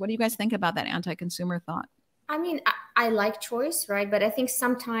choose. What do you guys think about that anti-consumer thought? I mean, I like choice, right? But I think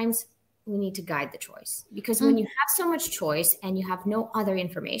sometimes we need to guide the choice because when you have so much choice and you have no other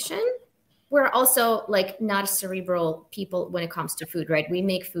information, we're also not cerebral people when it comes to food, right? We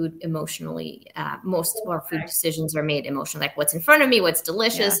make food emotionally. Most of our food decisions are made emotionally, like what's in front of me, what's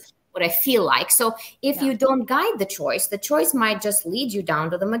delicious, what I feel like. So if you don't guide the choice might just lead you down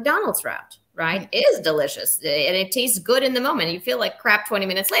to the McDonald's route, right? It is delicious and it tastes good in the moment. You feel like crap 20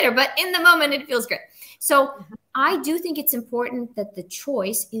 minutes later, but in the moment it feels good. So I do think it's important that the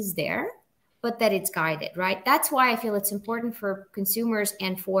choice is there, but that it's guided, right? That's why I feel it's important for consumers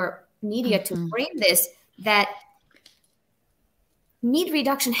and for media to frame this, that meat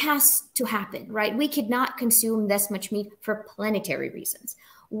reduction has to happen, right? We could not consume this much meat for planetary reasons.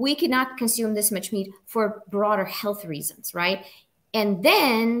 We could not consume this much meat for broader health reasons, right? And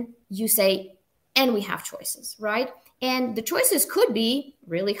then you say, and we have choices, right? And the choices could be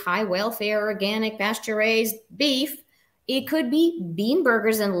really high welfare, organic, pasture-raised beef. It could be bean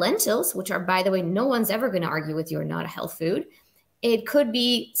burgers and lentils, which are, by the way, no one's ever going to argue with you are not a health food. It could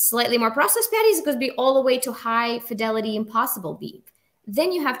be slightly more processed patties. It could be all the way to high fidelity impossible beef.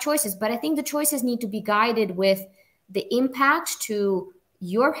 Then you have choices, but I think the choices need to be guided with the impact to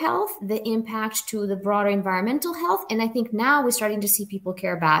your health, the impact to the broader environmental health. And I think now we're starting to see people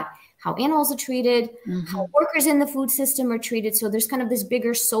care about how animals are treated, how workers in the food system are treated. So there's kind of this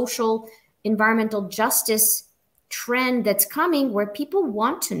bigger social, environmental justice trend that's coming where people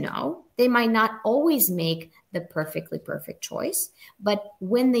want to know. They might not always make the perfectly perfect choice, but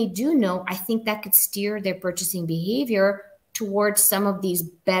when they do know, I think that could steer their purchasing behavior towards some of these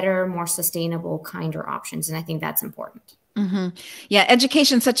better, more sustainable, kinder options. And I think that's important. Yeah,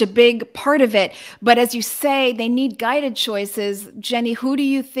 education's such a big part of it. But as you say, they need guided choices. Jenny, who do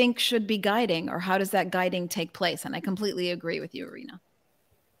you think should be guiding, or how does that guiding take place? And I completely agree with you, Irina.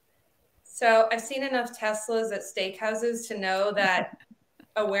 So I've seen enough Teslas at steakhouses to know that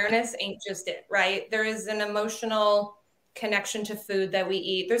awareness ain't just it, right? There is an emotional connection to food that we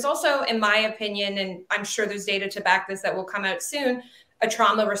eat. There's also, in my opinion, and I'm sure there's data to back this that will come out soon, a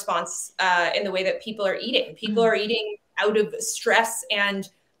trauma response in the way that people are eating. People are eating out of stress and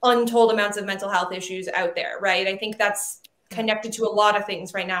untold amounts of mental health issues out there, right? I think that's connected to a lot of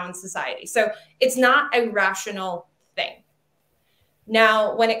things right now in society. So it's not a rational thing.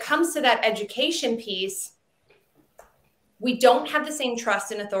 Now, when it comes to that education piece, we don't have the same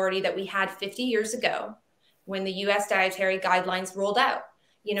trust and authority that we had 50 years ago when the US dietary guidelines rolled out.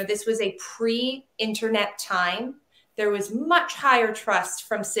 You know, this was a pre-internet time. There was much higher trust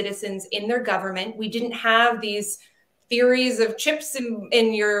from citizens in their government. We didn't have these theories of chips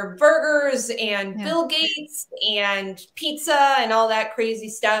in your burgers and Bill Gates and pizza and all that crazy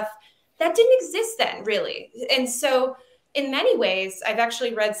stuff. That didn't exist then, really. And so in many ways, I've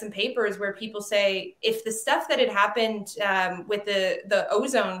actually read some papers where people say if the stuff that had happened with the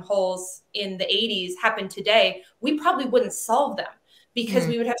ozone holes in the 80s happened today, we probably wouldn't solve them because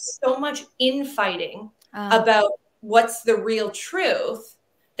we would have so much infighting about what's the real truth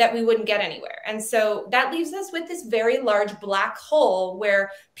that we wouldn't get anywhere. And so that leaves us with this very large black hole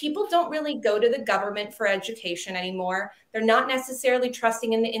where people don't really go to the government for education anymore. They're not necessarily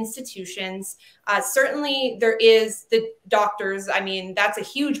trusting in the institutions. Certainly there is the doctors. I mean, that's a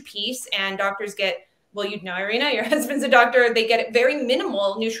huge piece, and doctors get, well, you know, Irina, your husband's a doctor. They get very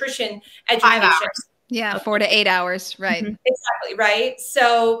minimal nutrition education. 5 hours. Yeah, 4 to 8 hours, right. Exactly, right?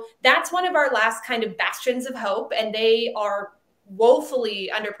 So that's one of our last kind of bastions of hope, and they are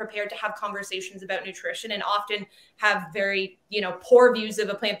woefully underprepared to have conversations about nutrition and often have very, you know, poor views of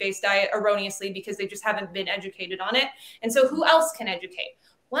a plant-based diet erroneously because they just haven't been educated on it. And so who else can educate?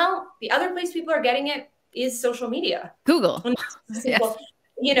 Well, the other place people are getting it is social media. Google. Yes.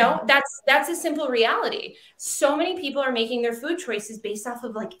 You know, that's a simple reality. So many people are making their food choices based off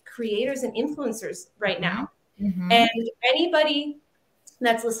of like creators and influencers right now. And anybody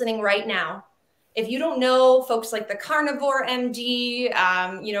that's listening right now, if you don't know folks like the Carnivore MD,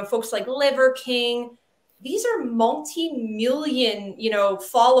 you know, folks like Liver King, these are multi-million, you know,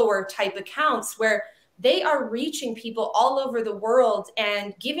 follower type accounts where they are reaching people all over the world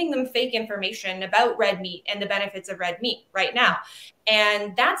and giving them fake information about red meat and the benefits of red meat right now.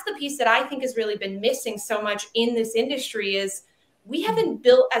 And that's the piece that I think has really been missing so much in this industry is we haven't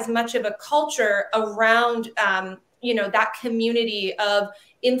built as much of a culture around, you know, that community of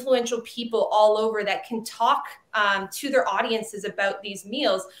influential people all over that can talk to their audiences about these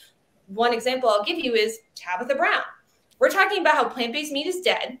meals. One example I'll give you is Tabitha Brown. We're talking about how plant-based meat is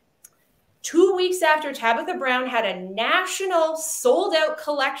dead. 2 weeks after Tabitha Brown had a national sold-out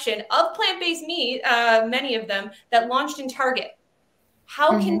collection of plant-based meat, many of them, that launched in Target.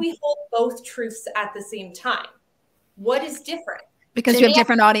 How can we hold both truths at the same time? What is different? Because you have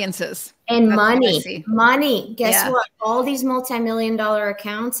different audiences. And money. Guess what? All these multi-million-dollar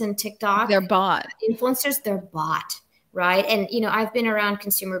accounts and TikTok. They're bought. Influencers, they're bought, right? And, you know, I've been around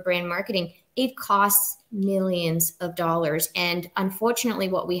consumer brand marketing. It costs millions of dollars. And unfortunately,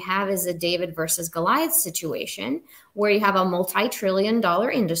 what we have is a David versus Goliath situation where you have a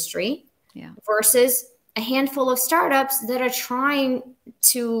multi-trillion-dollar industry versus a handful of startups that are trying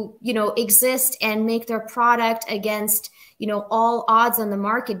to, you know, exist and make their product against, you know, all odds on the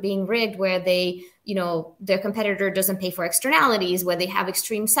market being rigged where they, you know, their competitor doesn't pay for externalities, where they have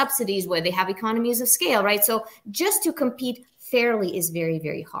extreme subsidies, where they have economies of scale, right? So just to compete fairly is very,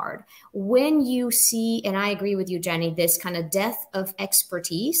 very hard. When you see, and I agree with you, Jenny, this kind of death of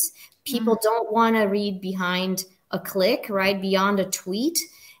expertise, people don't want to read behind a click, right? Beyond a tweet.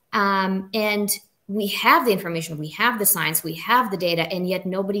 And we have the information, we have the science, we have the data, and yet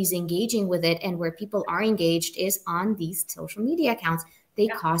nobody's engaging with it. And where people are engaged is on these social media accounts. They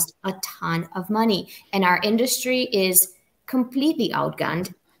cost a ton of money. And our industry is completely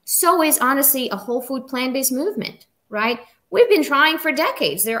outgunned. So is honestly a whole food plant-based movement, right? We've been trying for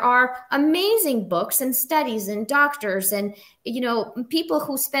decades. There are amazing books and studies and doctors and, you know, people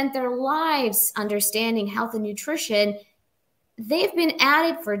who spent their lives understanding health and nutrition. They've been at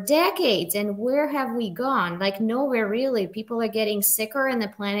it for decades. And where have we gone? Like nowhere really. People are getting sicker and the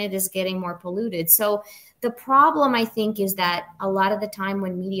planet is getting more polluted. So the problem, I think, is that a lot of the time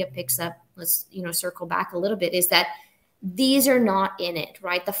when media picks up, let's, you know, circle back a little bit, is that these are not in it,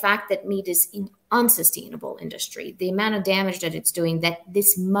 right? The fact that meat is an unsustainable industry, the amount of damage that it's doing, that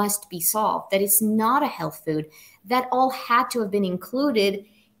this must be solved, that it's not a health food, that all had to have been included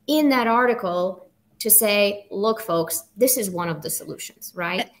in that article to say, look, folks, this is one of the solutions,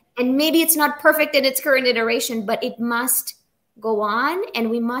 right? And maybe it's not perfect in its current iteration, but it must go on and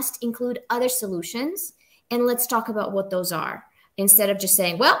we must include other solutions. And let's talk about what those are instead of just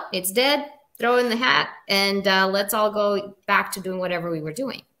saying, well, it's dead, throw in the hat, and let's all go back to doing whatever we were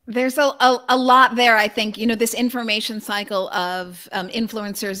doing. There's a lot there, I think. This information cycle of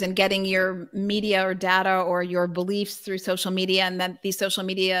influencers and getting your media or data or your beliefs through social media, and that these social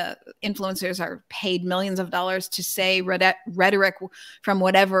media influencers are paid millions of dollars to say rhetoric from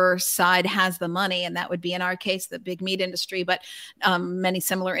whatever side has the money. And that would be, in our case, the big meat industry, but many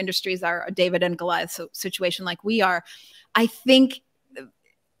similar industries are a David and Goliath situation like we are. I think,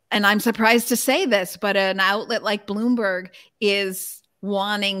 and I'm surprised to say this, but an outlet like Bloomberg is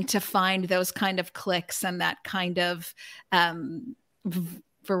wanting to find those kind of clicks and that kind of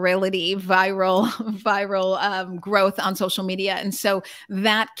virility, viral growth on social media. And so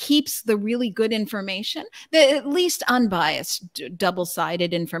that keeps the really good information, the at least unbiased,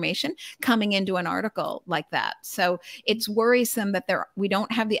 double-sided information coming into an article like that. So it's worrisome that we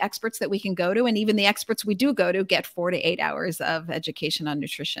don't have the experts that we can go to. And even the experts we do go to get 4 to 8 hours of education on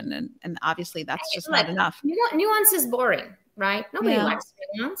nutrition. And obviously that's just not enough. Nuance is boring, right? Nobody likes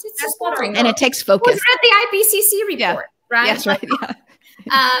nuance. It's just boring. And it takes focus. Read the IPCC report, right? Yes, right. Yeah.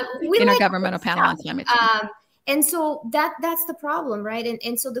 Intergovernmental panel on climate change. And so that's the problem, right?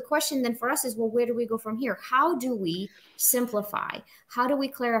 And so the question then for us is, well, where do we go from here? How do we simplify? How do we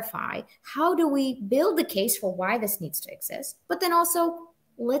clarify? How do we build the case for why this needs to exist? But then also,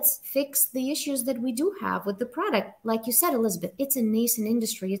 let's fix the issues that we do have with the product. Like you said, Elizabeth, it's a nascent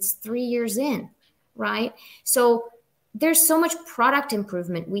industry. It's 3 years in, right? So there's so much product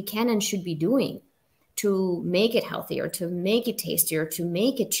improvement we can and should be doing to make it healthier, to make it tastier, to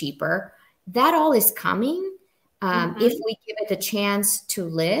make it cheaper. That all is coming if we give it a chance to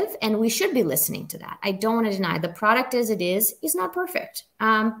live, and we should be listening to that. I don't want to deny the product as it is not perfect,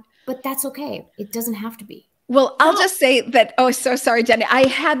 but that's okay. It doesn't have to be. Well, I'll just say that, oh, so sorry, Jenny. I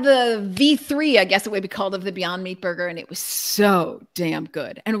had the V3, I guess it would be called, of the Beyond Meat burger, and it was so damn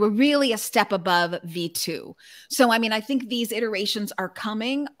good. And we're really a step above V2. So, I mean, I think these iterations are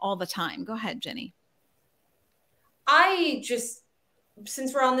coming all the time. Go ahead, Jenny.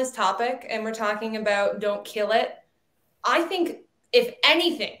 Since we're on this topic and we're talking about don't kill it, I think if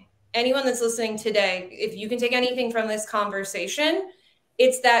anything, anyone that's listening today, if you can take anything from this conversation,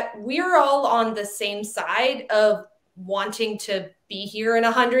 it's that we're all on the same side of wanting to be here in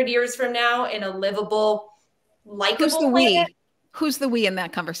 100 years from now in a livable, likable planet. Who's the we in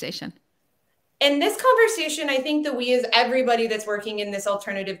that conversation? In this conversation, I think the we is everybody that's working in this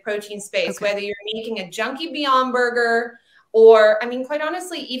alternative protein space, whether you're making a junky Beyond Burger or, I mean, quite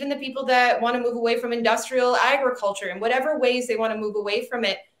honestly, even the people that want to move away from industrial agriculture in whatever ways they want to move away from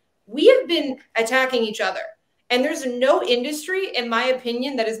it, we have been attacking each other. And there's no industry, in my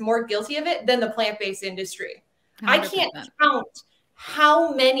opinion, that is more guilty of it than the plant-based industry. 100%. I can't count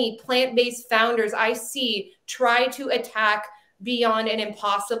how many plant-based founders I see try to attack Beyond and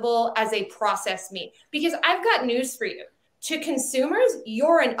Impossible as a processed meat. Because I've got news for you. To consumers,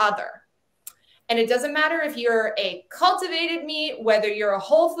 you're an other. And it doesn't matter if you're a cultivated meat, whether you're a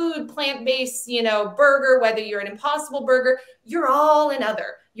whole food plant-based, burger, whether you're an Impossible burger, you're all an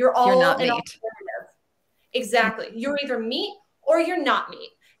other. You're not an alternative. Exactly. You're either meat or you're not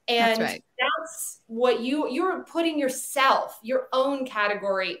meat. And that's what you're putting yourself, your own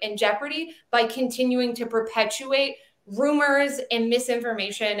category, in jeopardy by continuing to perpetuate rumors and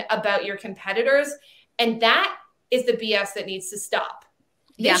misinformation about your competitors. And that is the BS that needs to stop.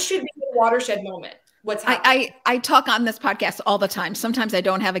 This should be a watershed moment. What's happening? I talk on this podcast all the time. Sometimes I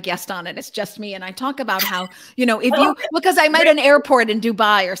don't have a guest on it. It's just me. And I talk about how, because I'm at an airport in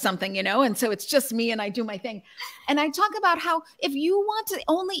Dubai or something, and so it's just me and I do my thing. And I talk about how if you want to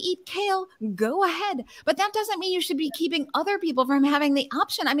only eat kale, go ahead. But that doesn't mean you should be keeping other people from having the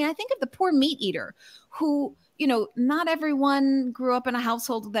option. I mean, I think of the poor meat eater who, not everyone grew up in a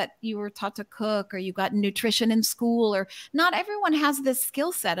household that you were taught to cook, or you got nutrition in school, or not everyone has this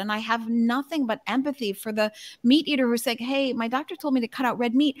skill set. And I have nothing but empathy for the meat eater who's like, hey, my doctor told me to cut out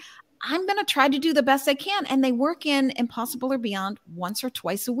red meat. I'm going to try to do the best I can. And they work in Impossible or Beyond once or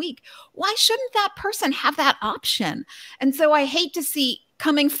twice a week. Why shouldn't that person have that option? And so I hate to see,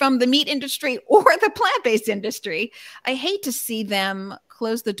 coming from the meat industry or the plant-based industry, I hate to see them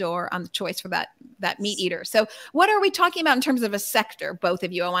close the door on the choice for that meat eater. So what are we talking about in terms of a sector, both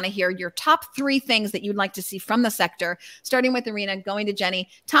of you? I want to hear your top 3 things that you'd like to see from the sector, starting with Irina, going to Jenny.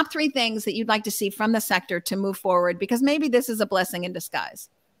 Top 3 things that you'd like to see from the sector to move forward, because maybe this is a blessing in disguise.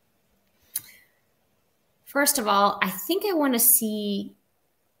 First of all, I think I want to see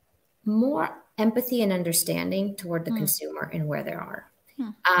more empathy and understanding toward the consumer and where they are.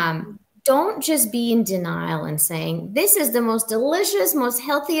 Don't just be in denial and saying, this is the most delicious, most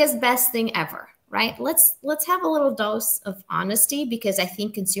healthiest, best thing ever, right? Let's have a little dose of honesty, because I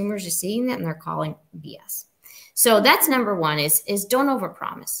think consumers are seeing that and they're calling BS. So that's number one is don't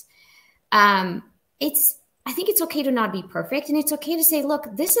overpromise. I think it's okay to not be perfect, and it's okay to say, look,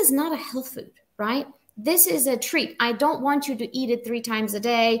 this is not a health food, right? This is a treat. I don't want you to eat it 3 times a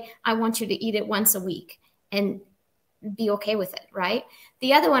day. I want you to eat it once a week and be okay with it, right?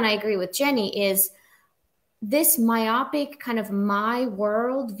 The other one I agree with Jenny is this myopic kind of my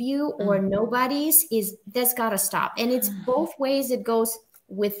world view or nobody's that's got to stop. And it's both ways. It goes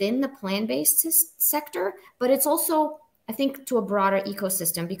within the plant-based sector, but it's also, I think, to a broader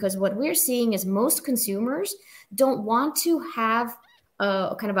ecosystem, because what we're seeing is most consumers don't want to have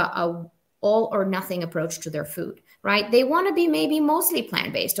a kind of a all or nothing approach to their food, right? They want to be maybe mostly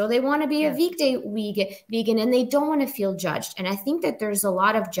plant-based, or they want to be a weekday vegan, and they don't want to feel judged. And I think that there's a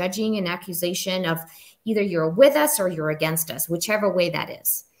lot of judging and accusation of either you're with us or you're against us, whichever way that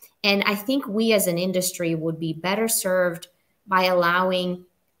is. And I think we as an industry would be better served by allowing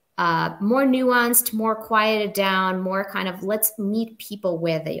more nuanced, more quieted down, more kind of let's meet people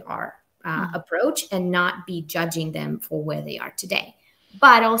where they are approach, and not be judging them for where they are today.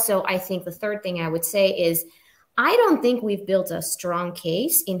 But also, I think the third thing I would say is I don't think we've built a strong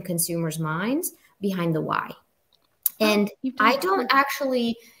case in consumers' minds behind the why. And I don't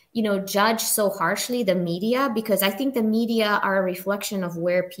actually, judge so harshly the media, because I think the media are a reflection of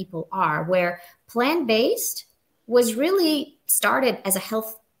where people are, where plant-based was really started as a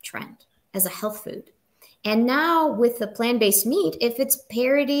health trend, as a health food. And now with the plant-based meat, if it's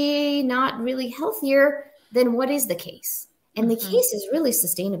parity, not really healthier, then what is the case? And the case is really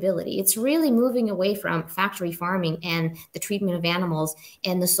sustainability. It's really moving away from factory farming and the treatment of animals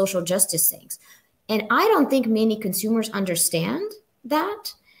and the social justice things. And I don't think many consumers understand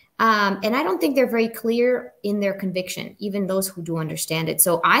that. And I don't think they're very clear in their conviction, even those who do understand it.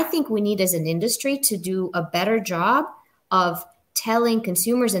 So I think we need as an industry to do a better job of telling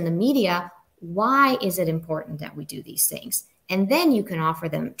consumers in the media, why is it important that we do these things? And then you can offer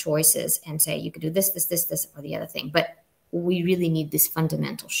them choices and say, you could do this, this, this, this, or the other thing. But we really need this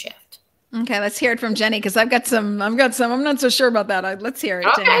fundamental shift. Okay, let's hear it from Jenny, because I've got some, I'm not so sure about that. Let's hear it,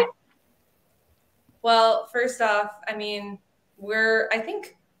 okay. Jenny. Well, first off, I mean, I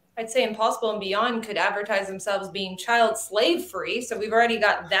think I'd say Impossible and Beyond could advertise themselves being child slave free. So we've already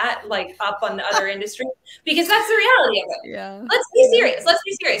got that like up on the other industry, because that's the reality of it. Yeah. Let's be serious. Let's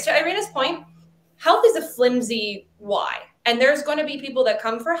be serious. To Irina's point, health is a flimsy why. And there's going to be people that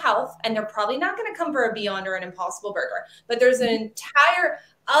come for health, and they're probably not going to come for a Beyond or an Impossible Burger. But there's an entire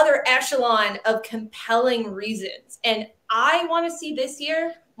other echelon of compelling reasons. And I want to see this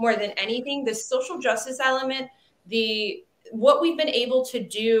year, more than anything, the social justice element, what we've been able to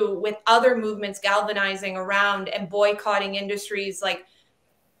do with other movements galvanizing around and boycotting industries, like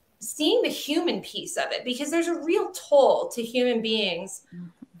seeing the human piece of it, because there's a real toll to human beings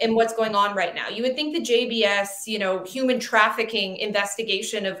in what's going on right now. You would think the JBS, human trafficking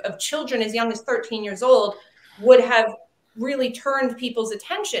investigation of children as young as 13 years old would have really turned people's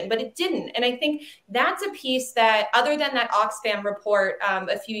attention, but it didn't. And I think that's a piece that, other than that Oxfam report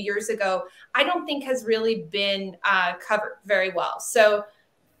a few years ago, I don't think has really been covered very well. So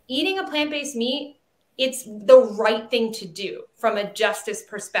eating a plant-based meat, it's the right thing to do from a justice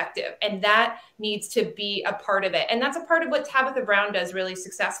perspective. And that needs to be a part of it. And that's a part of what Tabitha Brown does really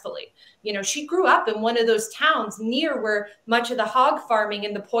successfully. She grew up in one of those towns near where much of the hog farming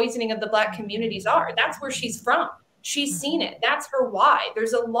and the poisoning of the Black communities are. That's where she's from. She's seen it. That's her why.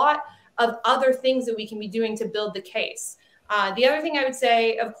 There's a lot of other things that we can be doing to build the case. The other thing I would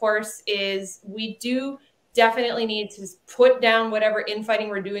say, of course, is we do definitely need to put down whatever infighting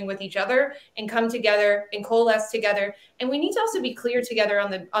we're doing with each other and come together and coalesce together. And we need to also be clear together on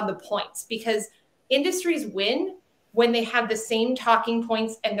the points, because industries win when they have the same talking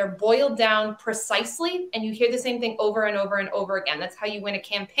points and they're boiled down precisely, and you hear the same thing over and over and over again. That's how you win a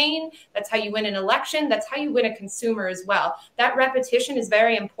campaign. That's how you win an election. That's how you win a consumer as well. That repetition is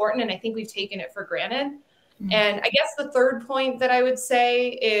very important, and I think we've taken it for granted. And I guess the third point that I would say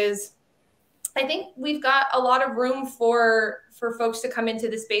is, I think we've got a lot of room for folks to come into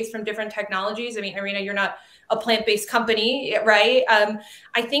the space from different technologies. I mean, Irina, you're not a plant-based company, right?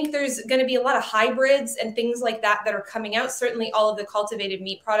 I think there's going to be a lot of hybrids and things like that are coming out. Certainly all of the cultivated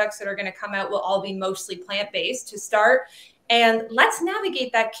meat products that are going to come out will all be mostly plant-based to start. And let's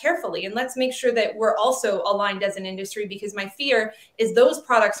navigate that carefully, and let's make sure that we're also aligned as an industry, because my fear is those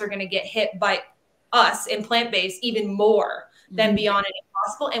products are going to get hit by us in plant-based even more than Beyond and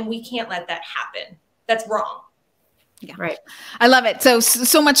Impossible, and we can't let that happen. That's wrong. Yeah, right. I love it.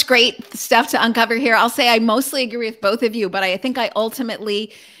 So much great stuff to uncover here. I'll say I mostly agree with both of you, but I think I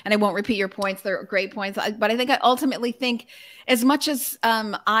ultimately, and I won't repeat your points, they're great points, but I think I ultimately think As much as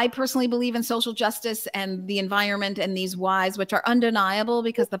I personally believe in social justice and the environment and these whys, which are undeniable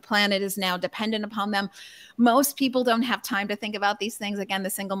because the planet is now dependent upon them, most people don't have time to think about these things. Again, the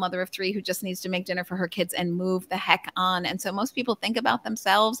single mother of 3 who just needs to make dinner for her kids and move the heck on. And so most people think about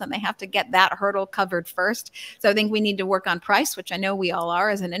themselves, and they have to get that hurdle covered first. So I think we need to work on price, which I know we all are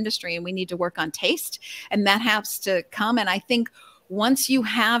as an industry, and we need to work on taste, and that has to come. And I think once you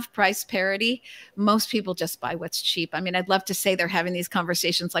have price parity, most people just buy what's cheap. I mean, I'd love to say they're having these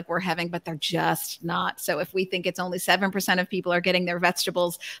conversations like we're having, but they're just not. So if we think it's only 7% of people are getting their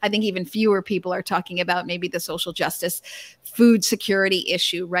vegetables, I think even fewer people are talking about maybe the social justice, food security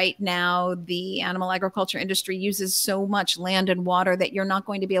issue. Right now, the animal agriculture industry uses so much land and water that you're not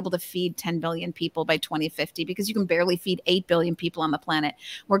going to be able to feed 10 billion people by 2050 because you can barely feed 8 billion people on the planet.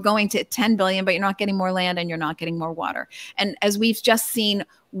 We're going to 10 billion, but you're not getting more land and you're not getting more water. And as we've just seen,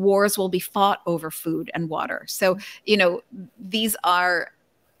 wars will be fought over food and water. So, you know, these are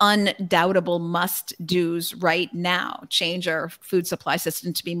undoubtable must-dos right now. Change our food supply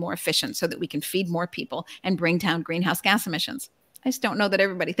system to be more efficient so that we can feed more people and bring down greenhouse gas emissions. I just don't know that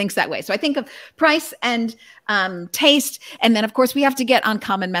everybody thinks that way. So I think of price and taste. And then, of course, we have to get on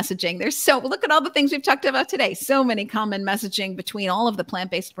common messaging. Look at all the things we've talked about today. So many common messaging between all of the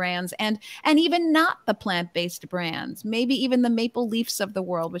plant-based brands and even not the plant-based brands. Maybe even the Maple Leafs of the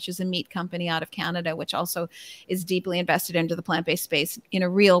world, which is a meat company out of Canada, which also is deeply invested into the plant-based space in a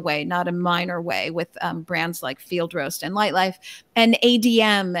real way, not a minor way, with brands like Field Roast and Light Life and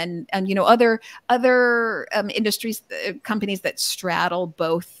ADM and you know, other industries, companies that straddle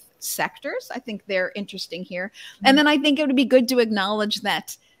both sectors. I think they're interesting here. And then I think it would be good to acknowledge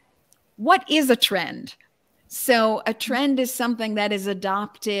that what is a trend? So a trend is something that is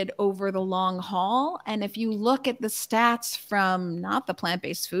adopted over the long haul. And if you look at the stats from not the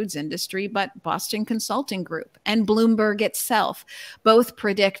plant-based foods industry, but Boston Consulting Group and Bloomberg itself, both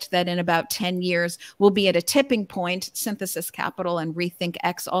predict that in about 10 years, we'll be at a tipping point. Synthesis Capital and Rethink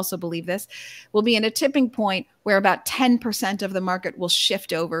X also believe this. We'll be at a tipping point where about 10% of the market will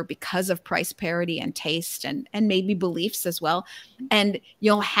shift over because of price parity and taste and maybe beliefs as well. And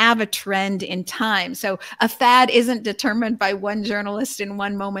you'll have a trend in time. So a fad isn't determined by one journalist in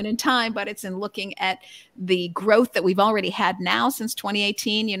one moment in time, but it's in looking at the growth that we've already had now since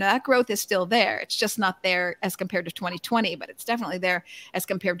 2018. You know, that growth is still there. It's just not there as compared to 2020, but it's definitely there as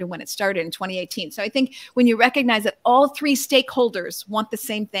compared to when it started in 2018. So I think when you recognize that all 3 stakeholders want the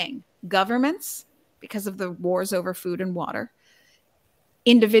same thing, governments, because of the wars over food and water,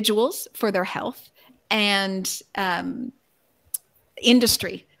 individuals for their health, and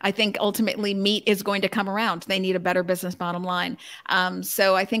industry. I think ultimately meat is going to come around. They need a better business bottom line.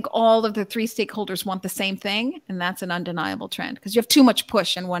 So I think all of the 3 stakeholders want the same thing, and that's an undeniable trend because you have too much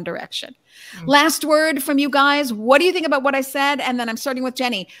push in one direction. Last word from you guys. What do you think about what I said? And then I'm starting with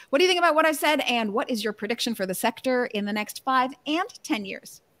Jenny. What do you think about what I said? And what is your prediction for the sector in the next 5 and 10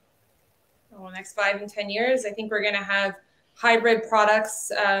 years? Well, next 5 and 10 years, I think we're going to have hybrid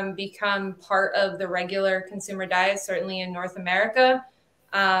products become part of the regular consumer diet, certainly in North America.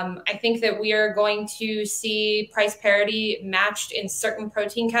 I think that we are going to see price parity matched in certain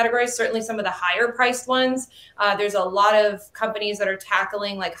protein categories, certainly some of the higher priced ones. There's a lot of companies that are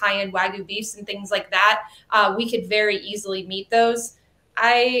tackling like high-end Wagyu beefs and things like that. We could very easily meet those.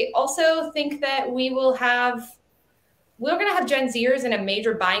 I also think that we're going to have Gen Zers in a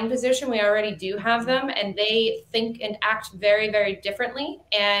major buying position. We already do have them, and they think and act very, very differently.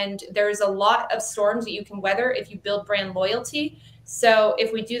 And there's a lot of storms that you can weather if you build brand loyalty. So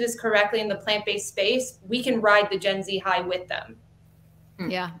if we do this correctly in the plant-based space, we can ride the Gen Z high with them.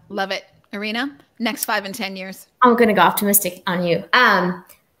 Yeah, love it. Irina, next 5 and 10 years. I'm going to go optimistic on you. I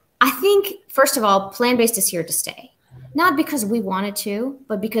think, first of all, plant-based is here to stay. Not because we want it to,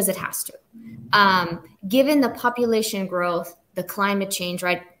 but because it has to. Given the population growth, the climate change,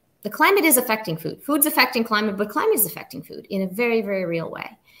 right? The climate is affecting food. Food's affecting climate, but climate is affecting food in a very, very real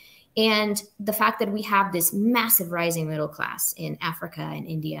way. And the fact that we have this massive rising middle class in Africa and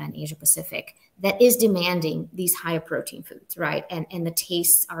India and Asia Pacific that is demanding these higher protein foods, right? And the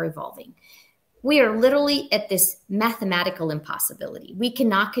tastes are evolving. We are literally at this mathematical impossibility. We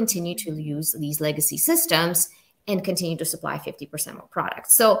cannot continue to use these legacy systems and continue to supply 50% more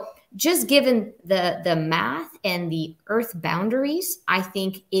products. So just given the math and the earth boundaries, I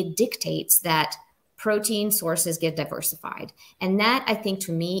think it dictates that protein sources get diversified. And that, I think,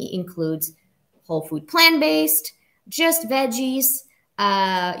 to me, includes whole food plant-based, just veggies,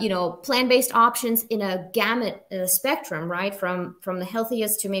 plant-based options in a gamut spectrum, right? From the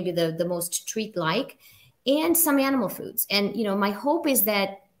healthiest to maybe the most treat-like, and some animal foods. And, my hope is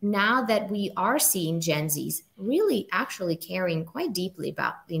that now that we are seeing Gen Zs really actually caring quite deeply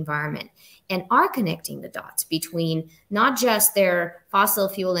about the environment and are connecting the dots between not just their fossil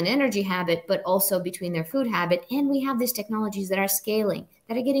fuel and energy habit, but also between their food habit. And we have these technologies that are scaling,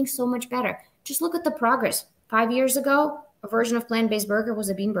 that are getting so much better. Just look at the progress. 5 years ago, a version of plant-based burger was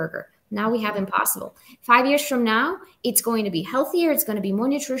a bean burger. Now we have Impossible. 5 years from now, it's going to be healthier. It's going to be more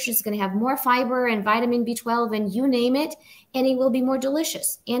nutritious. It's going to have more fiber and vitamin B12 and you name it. And it will be more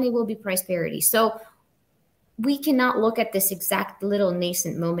delicious and it will be price parity. So we cannot look at this exact little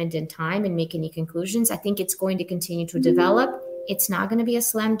nascent moment in time and make any conclusions. I think it's going to continue to develop. It's not going to be a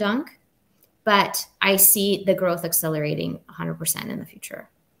slam dunk, but I see the growth accelerating 100% in the future.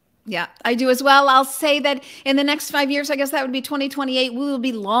 Yeah, I do as well. I'll say that in the next 5 years, I guess that would be 2028, we will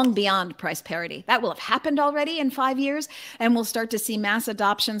be long beyond price parity. That will have happened already in 5 years, and we'll start to see mass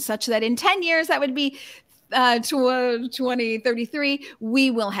adoption such that in 10 years, that would be 2033, we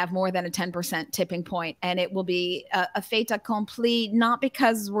will have more than a 10% tipping point, and it will be a fait accompli, not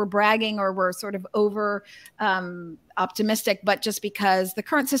because we're bragging or we're sort of over optimistic, but just because the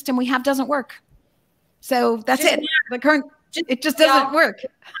current system we have doesn't work. So that's it. The current, it just doesn't work.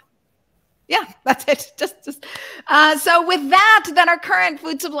 Yeah, that's it. So with that, then our current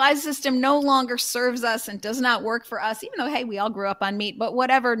food supply system no longer serves us and does not work for us, even though, hey, we all grew up on meat, but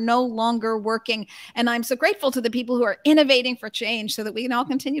whatever, no longer working. And I'm so grateful to the people who are innovating for change so that we can all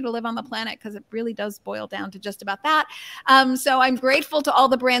continue to live on the planet, because it really does boil down to just about that. So I'm grateful to all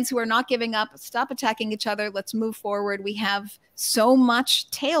the brands who are not giving up. Stop attacking each other. Let's move forward. We have so much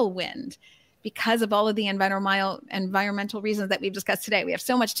tailwind because of all of the environmental reasons that we've discussed today. We have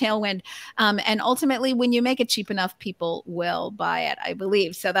so much tailwind. And ultimately, when you make it cheap enough, people will buy it, I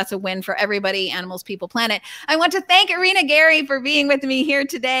believe. So that's a win for everybody, animals, people, planet. I want to thank Irina, Gerry for being with me here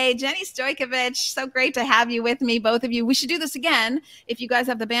today. Jenny Stojkovic, so great to have you with me, both of you. We should do this again. If you guys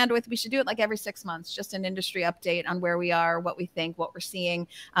have the bandwidth, we should do it like every 6 months, just an industry update on where we are, what we think, what we're seeing.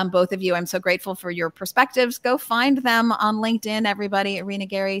 Both of you, I'm so grateful for your perspectives. Go find them on LinkedIn, everybody. Irina,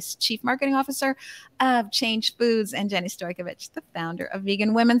 Gerry's Chief Marketing Officer of Change Foods, and Jenny Stojkovic, the founder of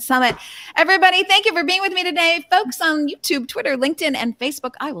Vegan Women's Summit. Everybody, thank you for being with me today. Folks on YouTube, Twitter, LinkedIn, and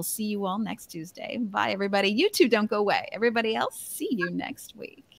Facebook, I will see you all next Tuesday. Bye, everybody. You two don't go away. Everybody else, see you next week.